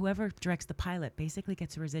whoever directs the pilot basically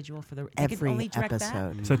gets a residual for they can every only direct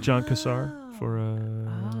episode. Is that John Cassar for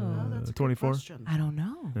 24? I don't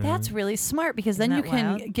know. That's really smart because Isn't then you that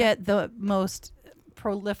can wild? get the most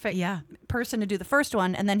prolific person to do the first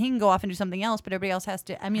one, and then he can go off and do something else, but everybody else has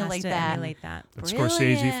to emulate that. That's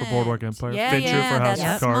Scorsese for Boardwalk Empire, Yeah, Fincher yeah, for House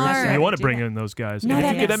that's of Cards. smart. You want to Do bring that. in those guys. No, and if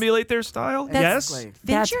that you could makes- emulate their style, That's- yes. Fincher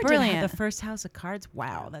That's did brilliant. have the first House of Cards.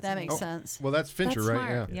 Wow, that's That makes amazing. sense. Well, that's Fincher, That's right?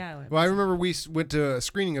 smart. Yeah. Yeah. Well, I remember we went to a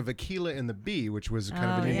screening of Aquila and the Bee, which was kind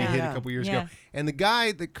of an indie hit a couple years ago. And the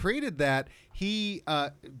guy that created that, he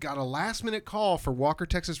got a last-minute call for Walker,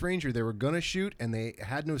 Texas Ranger. They were going to shoot, and they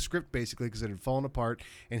had no script, basically, because it had fallen apart.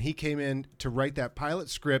 And he came in to write that pilot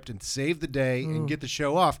script and save the day and get the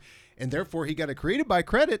show off. And therefore, he got it created by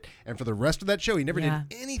credit. And for the rest of that show, he never did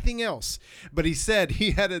anything else. But he said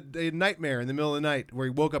he had a nightmare in the middle of the night where he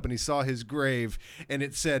woke up and he saw his grave, and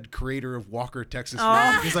it said, creator of Walker, Texas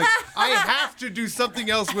Ranger. He's like, I have to do something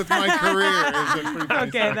else with my career.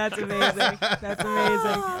 Okay, that's amazing. That's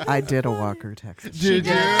amazing. I did a Walker, Texas. Did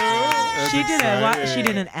you? She did she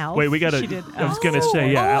did an Elf. Wait, we got She to. did I was going to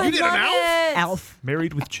say, yeah. You did an Elf? Elf.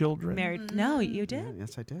 Married with Children. Married. No, you did.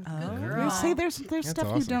 Yes, I did. Oh. You see, there's stuff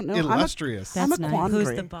you awesome. don't know. Illustrious. I'm a That's nice. quandary.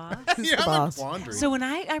 Who's the boss? Who's Yeah, the I'm a boss? quandary. So when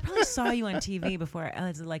I probably saw you on TV before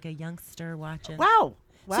as like a youngster watching. Wow.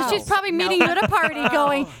 So she's probably meeting you at a party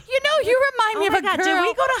going, you remind me of a girl. Did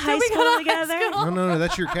we go to high school together? No,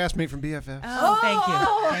 that's your castmate from BFF. Oh,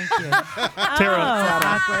 thank you. Tara,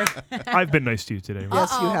 awkward. I've been nice to you today. Right?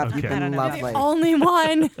 Yes, you have. You've Okay. been lovely. Only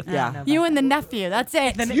one. Yeah. You and the nephew. That's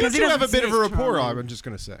it. You two have a bit of a rapport, I'm just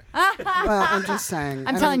going to say. Well, I'm just saying.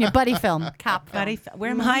 I'm telling you, buddy film. Cop film. Buddy,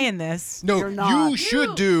 where am I in this? No, You're not. you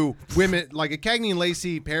should do women like a Cagney and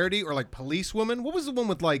Lacey parody or like Police Woman. What was the one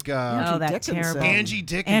with like Oh, that's Dickinson. terrible. Angie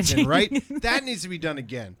Dickinson, Angie. right? That needs to be done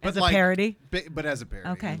again. But As a like, parody? But as a parody.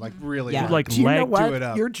 Okay. Like really. Yeah. Like Do you know leg what? do it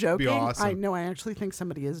up. You're It'd joking. be awesome. I know. I actually think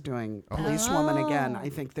somebody is doing Police Woman again. I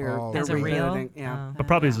think they're As a reel? rebooting. Yeah. But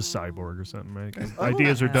probably as a cyborg or something, right? 'Cause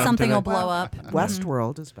ideas are done. Something today. will blow up.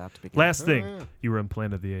 Westworld is about to begin. Last thing, you were in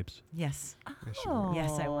Planet of the Apes. Yes. Oh.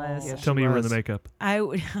 Yes, I was. Yes, Tell she me you were in was. the makeup.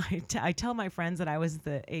 I tell my friends that I was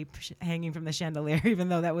the ape hanging from the chandelier, even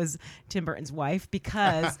though that was Tim Burton's wife,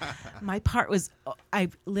 because my part was I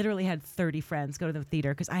literally had 30 friends go to the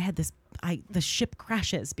theater because I had this. The ship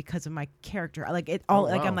crashes because of my character. Like it all.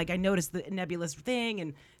 Like I'm like I noticed the nebulous thing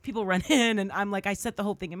and people run in and I'm like I set the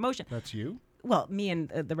whole thing in motion. That's you? Well, me and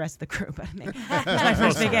the rest of the crew, but me. It's my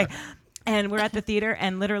first big gig. And we're at the theater,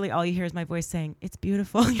 and literally all you hear is my voice saying, "It's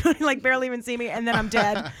beautiful." You know, like barely even see me, and then I'm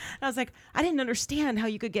dead. And I was like, I didn't understand how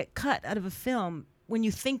you could get cut out of a film when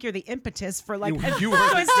you think you're the impetus for like. You were so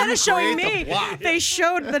the- instead you of showing create me, the plot. they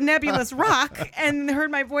showed the nebulous rock and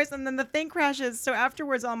heard my voice, and then the thing crashes. So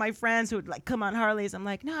afterwards, all my friends who would like come on Harleys, I'm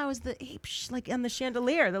like, no, I was the ape, like on the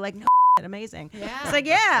chandelier. They're like, no. Amazing. Yeah. It's like,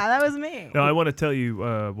 yeah, that was me. No, I want to tell you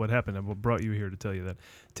what happened. I brought you here to tell you that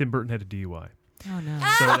Tim Burton had a DUI. Oh no.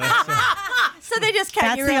 So that's, So they just cut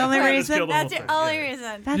That's you the real only quick. reason? That's your only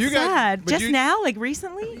reason. That's You got- sad. but Just you- now, like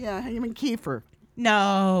recently? Yeah, you mean Kiefer.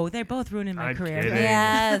 No, they're both ruining my I'm career. kidding.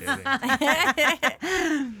 Yes.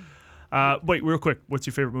 wait, real quick. What's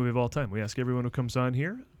your favorite movie of all time? We ask everyone who comes on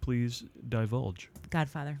here. Please divulge.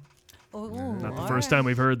 Godfather. Not the first time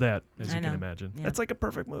we've heard that, as I you can know. imagine. Yeah. That's like a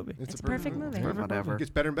perfect movie. It's a perfect movie. Perfect Whatever. movie. It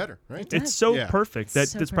gets better and better, right? It's so Yeah. perfect.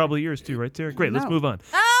 That's perfect. probably yours too, right there. Great, let's No. move on.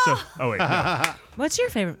 So, wait, no. What's your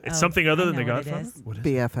favorite? It's something other than The what it Godfather? is. What is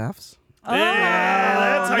BFFs.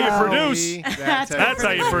 Yeah, that's how you no. produce. That's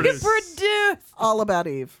how you produce. All About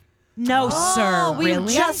Eve. No, sir. We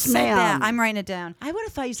Really? just said ma'am. that. I'm writing it down. I would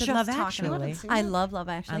have thought you said Just Love talking Actually. about it. I love Love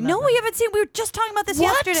Actually. I No, love we it. haven't seen. We were just talking about this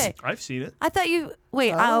What? yesterday. I've seen it. I thought you.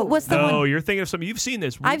 Wait. What's the No, one? you're thinking of something. You've seen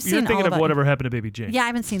this. I've You're seen thinking All of About Whatever Happened to Baby Jane. Yeah, I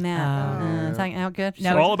haven't seen that. Talking out good.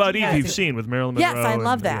 No, All About Eve yeah, you've seen with Marilyn Monroe. Yes, I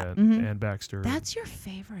love that. And Ann Baxter. That's your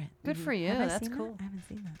favorite. Good for you. Have I That's seen cool. That? I haven't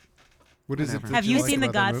seen that. What is it? that Have you like seen The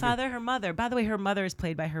about that movie? Godfather? Her mother. By the way, her mother is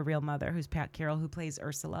played by her real mother, who's Pat Carroll, who plays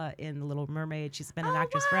Ursula in The Little Mermaid. She's been an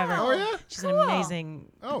actress forever. Oh, yeah? She's an amazing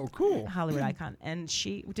cool Hollywood icon. And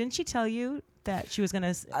didn't she tell you that she was going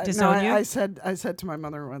to No, disown you? I said to my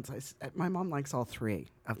mother once. My mom likes all three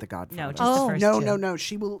of the Godfather. No, just the first two. No.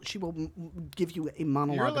 She will give you a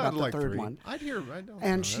monologue allowed about to the like third three. one. I don't know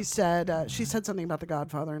And she said something about the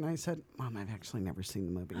Godfather, and I said, Mom, I've actually never seen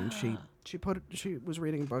the movie. And she was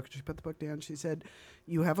reading a book. She put the book down. She said,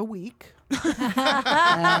 you have a week.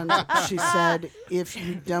 And she said, if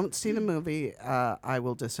you don't see the movie, I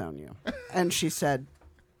will disown you. And she said,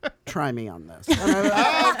 try me on this. And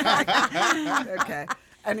I was, okay.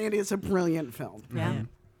 And it is a brilliant film. Yeah.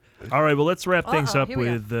 All right, well, let's wrap things up here we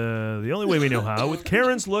go. with the only way we know how, with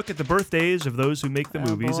Karen's look at the birthdays of those who make the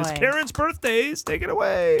movies. It's boy. Karen's birthdays. Take it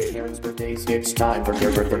away. Karen's birthdays, it's time for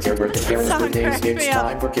your birthday. Karen's birthdays, it's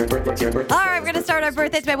time for your birthday. All right, we're going to start our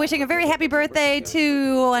birthdays by wishing a very happy birthday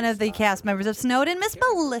to one of the cast members of Snowden, Miss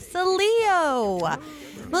Melissa Leo.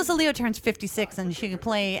 Melissa Leo turns 56, and she can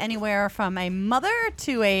play anywhere from a mother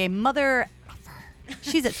to a mother.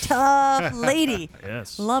 She's a tough lady.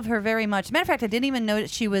 Yes. Love her very much. Matter of fact, I didn't even know that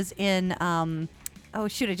she was in. Oh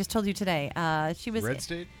shoot! I just told you today. She was. Red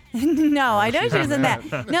State? No, I know she was in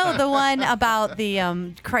that. No, the one about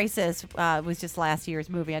the crisis was just last year's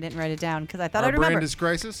movie. I didn't write it down because I thought I'd remember. Brandis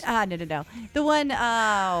Crisis? No. The one.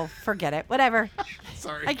 Oh, forget it. Whatever.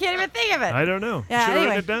 Sorry. I can't even think of it. I don't know. Yeah, Should have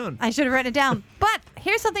anyway, written it down. I should have written it down. But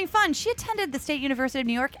here's something fun. She attended the State University of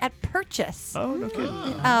New York at Purchase. Oh, no kidding.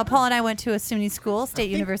 Paul and I went to a SUNY school, State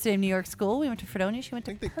University of New York school. We went to Fredonia. She went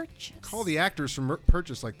to Purchase. Call the actors from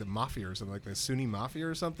Purchase like the Mafia or something, like the SUNY Mafia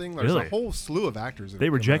or something. There's Really? a whole slew of actors. that They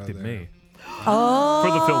have come rejected out of there. me. Oh. For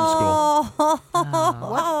the film school.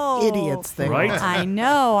 What idiots they Right? are. I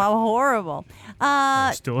know. How horrible.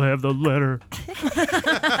 I still have the letter.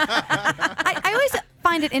 I always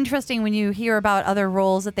find it interesting when you hear about other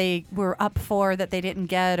roles that they were up for that they didn't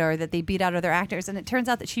get or that they beat out other actors. And it turns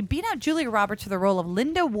out that she beat out Julia Roberts for the role of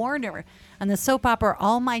Linda Warner on the soap opera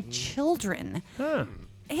All My Children. Huh.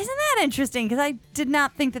 Isn't that interesting? Because I did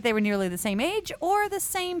not think that they were nearly the same age or the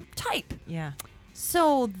same type. Yeah.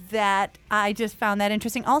 So that I just found that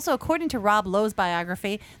interesting. Also, according to Rob Lowe's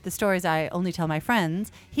biography, The Stories I Only Tell My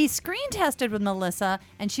Friends, he screen tested with Melissa,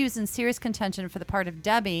 and she was in serious contention for the part of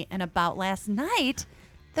Debbie. And about last night,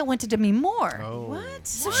 that went to Demi Moore. Oh. What?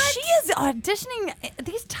 So she is auditioning.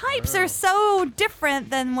 These types are so different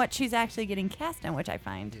than what she's actually getting cast in, which I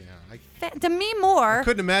find. Demi Moore. I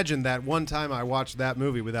couldn't imagine that one time I watched that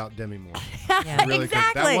movie without Demi Moore. Yeah, I really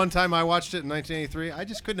exactly. couldn't. That one time I watched it in 1983, I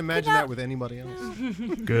just couldn't imagine that with anybody else.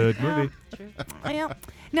 Good movie. Yeah.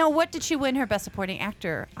 Now, what did she win her Best Supporting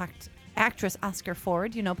Actress Oscar for?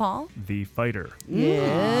 Do you know, Paul? The Fighter.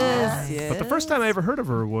 Yes. But the first time I ever heard of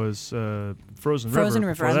her was Frozen River. Frozen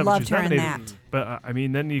River. Before I that, when loved she was her in nominated. that. But I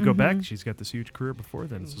mean, then you go back, she's got this huge career before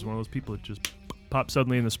then. This is one of those people that just pop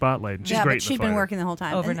suddenly in the spotlight. And she's Yeah, great but in she'd The been Fighter. working the whole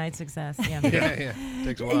time. Overnight success. Yeah. Yeah.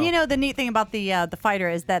 Takes a while. You know, the neat thing about the Fighter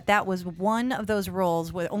is that was one of those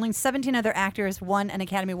roles where only 17 other actors won an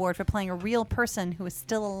Academy Award for playing a real person who was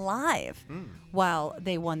still alive while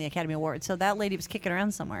they won the Academy Award. So that lady was kicking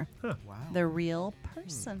around somewhere. Huh. Wow. The real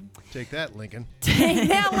person. Take that, Lincoln. Take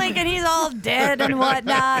that, Lincoln. He's all dead and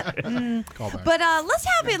whatnot. Call back. But let's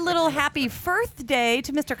have a little happy Firth Day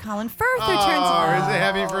to Mr. Colin Firth, who turns. is it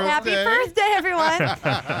Happy Firth Happy Day? Firth Day, everyone.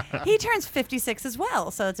 He turns 56 as well,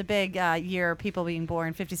 so it's a big year. People being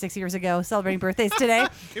born 56 years ago, celebrating birthdays today.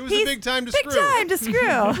 It was a big time to Big screw. time to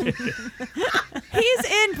screw. He's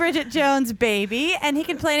in Bridget Jones' Baby, and he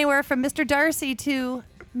can play anywhere from Mr. Darcy to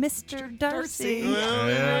Mr. Darcy. Well,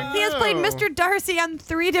 there He you has played go. Mr. Darcy on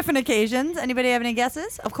 3 different occasions. Anybody have any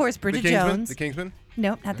guesses? Of course, Bridget The Kingsman? Jones. The Kingsman?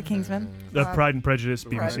 Nope, not the Kingsman. The Pride and Prejudice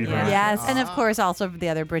BBC. Yeah. Yes, and of course also the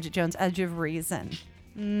other Bridget Jones, Edge of Reason.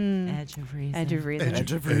 Edge of Reason. Edge of Reason.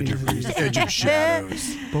 Edge of Reason. Edge of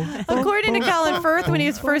Shadows. According to Colin Firth, when he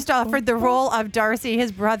was first offered the role of Darcy,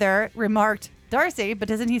 his brother remarked, "Darcy, but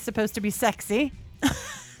isn't he supposed to be sexy?"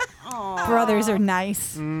 Brothers are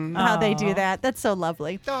nice. How they do that. That's so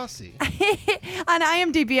lovely. Dossie. On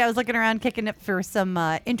IMDb, I was looking around kicking it for some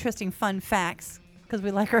interesting fun facts. Because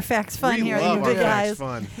we like our facts fun We here. love at our the facts guys.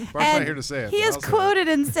 fun. Barb's not here to say it. He but is I'll say it. quoted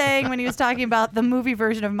in saying when he was talking about the movie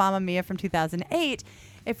version of Mamma Mia from 2008,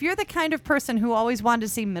 if you're the kind of person who always wanted to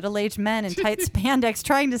see middle-aged men in tight spandex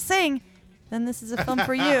trying to sing, then this is a film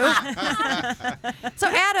for you. So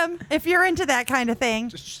Adam, if you're into that kind of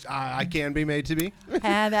thing, I can be made to be.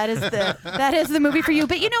 that is the movie for you.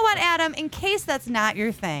 But you know what, Adam? In case that's not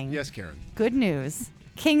your thing, Yes, Karen. good news.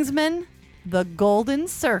 Kingsman: The Golden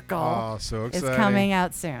Circle Oh, so is exciting. coming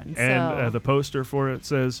out soon. And so. the poster for it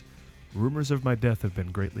says, "Rumors of my death have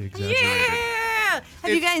been greatly exaggerated." Yeah!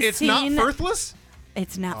 Have you guys It's seen? not Firthless?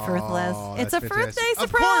 It's not Firthless. Oh, It's a that's birthday fantastic.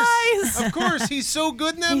 surprise. Of course. He's so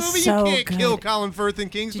good in that He's movie. so You can't good. kill Colin Firth in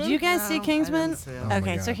Kingsman. Did you guys see Kingsman? my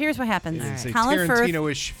Okay, so God. here's what happens. It's a Colin Firth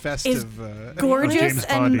Tarantino-ish festive. gorgeous James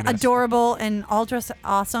and Bondiness. adorable and all dressed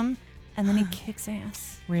awesome, and then he kicks ass.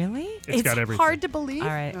 Really? It's got everything. hard to believe. All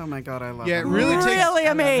right. Oh my God, I love Yeah, it it. really takes Really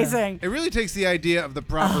amazing. It really takes the idea of the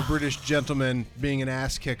proper British gentleman being an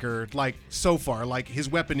ass kicker, like so far. Like his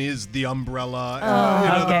weapon is the umbrella.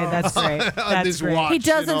 Okay, that's great. That's this great. watch He and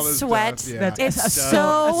doesn't all this sweat. stuff. Yeah. That's It's a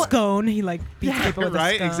so scone. He like beats people with a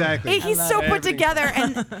right, scone. exactly. He's I so love put everything. together,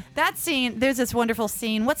 and that scene. There's this wonderful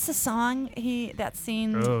scene. What's the song? That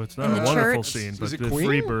scene. Oh, it's not in a the wonderful church? scene, but Is it the Queen?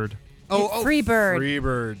 Freebird. Freebird.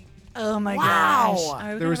 Freebird. Oh my Wow.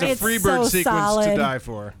 gosh! There was a It's Freebird so sequence solid. to die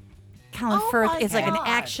for. Colin Firth is like an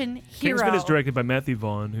action hero. Kingsman is directed by Matthew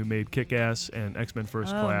Vaughn, who made Kick-Ass and X-Men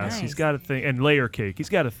First Oh, Class. nice. He's got a thing, and Layer Cake. He's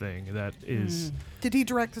got a thing that is. Did he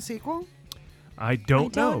direct the sequel? I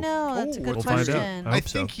don't know. That's a good We'll find out. question. I I hope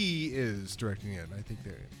so. think he is directing it. I think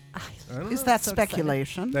they're. I don't Is know. that so excited.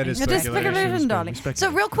 speculation? That is It is speculation. speculation, darling.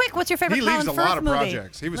 So real quick, what's your favorite He Colin leaves a Firth lot of movie?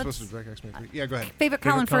 projects. He was Let's- supposed to direct X-Men 3. Yeah, go ahead. Favorite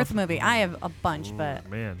Colin Colin Firth movie? I have a bunch, but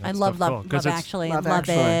man, I that's love tough call, Love 'cause it's- Actually. Love Love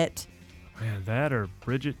Actually. it. Man, that or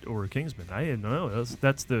Bridget or Kingsman. I didn't know.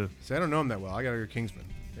 That's the. See, I don't know him that well. I got to go Kingsman.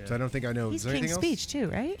 So I don't think I know. He's Is there King's anything else? Speech too,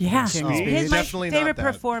 right? Yeah. King's Oh. Speech. His my Definitely not favorite that.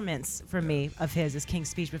 performance for me of his is King's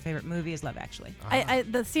Speech. My favorite movie is Love Actually.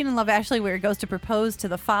 The scene in Love Actually where he goes to propose to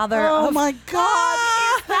the father. Oh of- my God!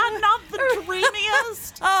 Is that not the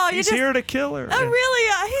dreamiest? Oh, you He's just. here to kill her. Oh,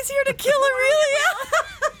 really? He's here to kill her, really?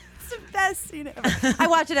 It's the best scene ever. I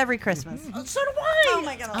watch it every Christmas. So do I. Oh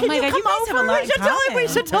my God. Oh my God, you guys have a lot in We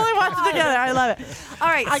should totally watch it together. I love it. All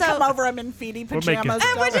right, I so come over. I'm in feety We'll make it. pajamas.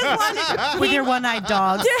 and we just watch it. with your one-eyed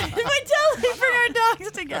dogs. We totally bring our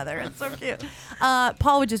dogs together. It's so cute.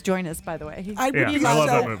 Paul would just join us, by the way. I Yeah, would I love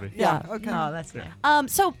so. that movie. Yeah. Okay. Oh, that's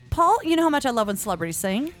nice. So, Paul, you know how much I love when celebrities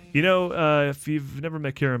sing. You know, if you've never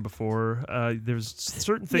met Karen before, there's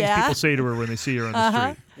certain things Yeah. people say to her when they see her on the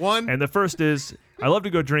street. One. And the first is, I love to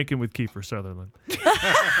go drinking with Kiefer Sutherland.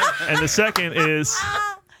 And the second is,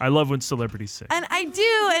 I love when celebrities sing. And I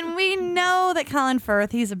do, and we know that Colin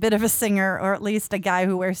Firth, he's a bit of a singer, or at least a guy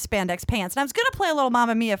who wears spandex pants. And I was going to play a little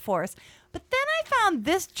Mamma Mia for us, but then I found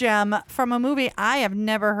this gem from a movie I have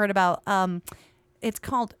never heard about. It's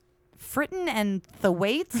called Fritten and the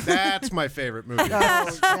Waits. That's my favorite movie.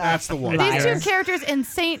 That's the one. These Yeah. two characters in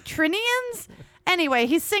St. Trinian's. Anyway,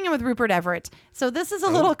 he's singing with Rupert Everett. So this is a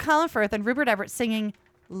little Colin Firth and Rupert Everett singing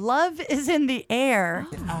 "Love Is in the Air."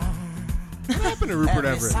 What happened to Rupert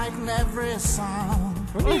Everett?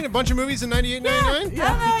 Wasn't he in a bunch of movies in 98, 99?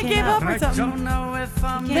 I gave up or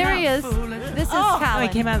something. There he is. This is Colin. Oh, he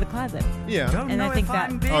came out of the closet. Yeah. And I think that.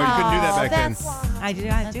 Oh, you couldn't do that back then. I do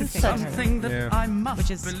think Something that Yeah. I must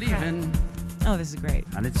Which is believe in, Oh, this is great.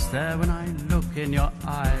 and it's there when I look in your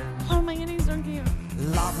eyes. Oh my God, he's so cute.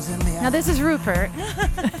 Love is in the Now this is Rupert.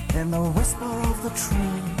 in the whisper of the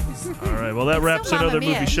trees. All right, well, that wraps so Mamma another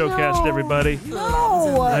Mia. movie showcast, everybody.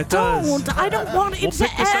 No, That does. don't. I don't want it We'll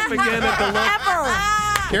pick this up again at the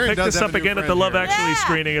Love. Karen Pick does this have up a new again at the friend Love here. Actually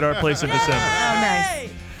screening at our place in December. Oh,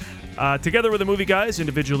 nice. Together with the Movie Guys,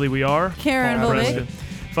 individually we are Karen Paul Willig. Preston.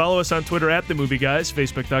 Follow us on Twitter at The Movie Guys,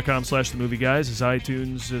 Facebook.com/The Movie Guys, is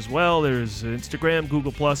iTunes as well. There's Instagram,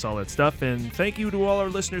 Google+, all that stuff. And thank you to all our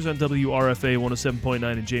listeners on WRFA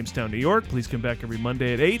 107.9 in Jamestown, New York. Please come back every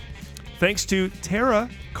Monday at 8. Thanks to Tara,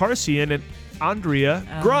 Karsian, and Andrea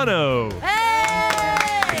Grano.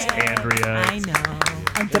 It's Andrea. I know.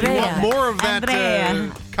 If you want more of that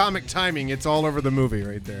Andrea. comic timing, it's all over the movie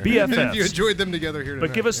right there. BFFs. You enjoyed them together here tonight.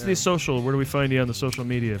 But give us yeah. the social. Where do we find you on the social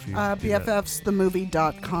media? If you do that?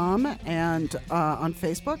 BFFsthemovie.com and on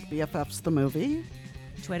Facebook, BFFs the Movie.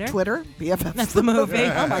 Twitter? BFFs That's the movie.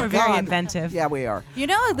 Oh my We're God. very inventive. Yeah, we are. You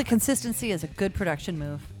know, the consistency is a good production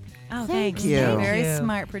move. Oh, Thank you. Very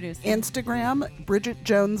smart producer. Instagram, Bridget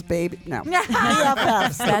Jones Baby. No.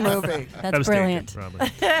 BFFs, the movie. That's was brilliant. taken,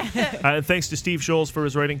 probably. Thanks to Steve Scholes for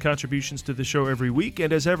his writing contributions to the show every week.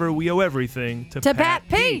 And as ever, we owe everything to Pat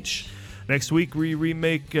Peach. Next week, we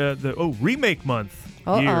remake Remake Month.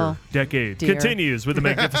 Uh-oh. Year, decade. Dear. Continues with the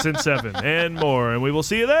Magnificent Seven and more. And we will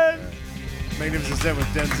see you then. Magnificent Seven with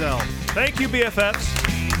Denzel. Thank you, BFFs.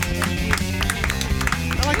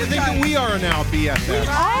 I like to think that we are now BFFs. We are.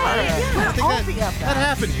 I think all that BFFs.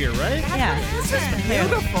 happened here, right? Yeah. This is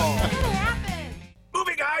beautiful.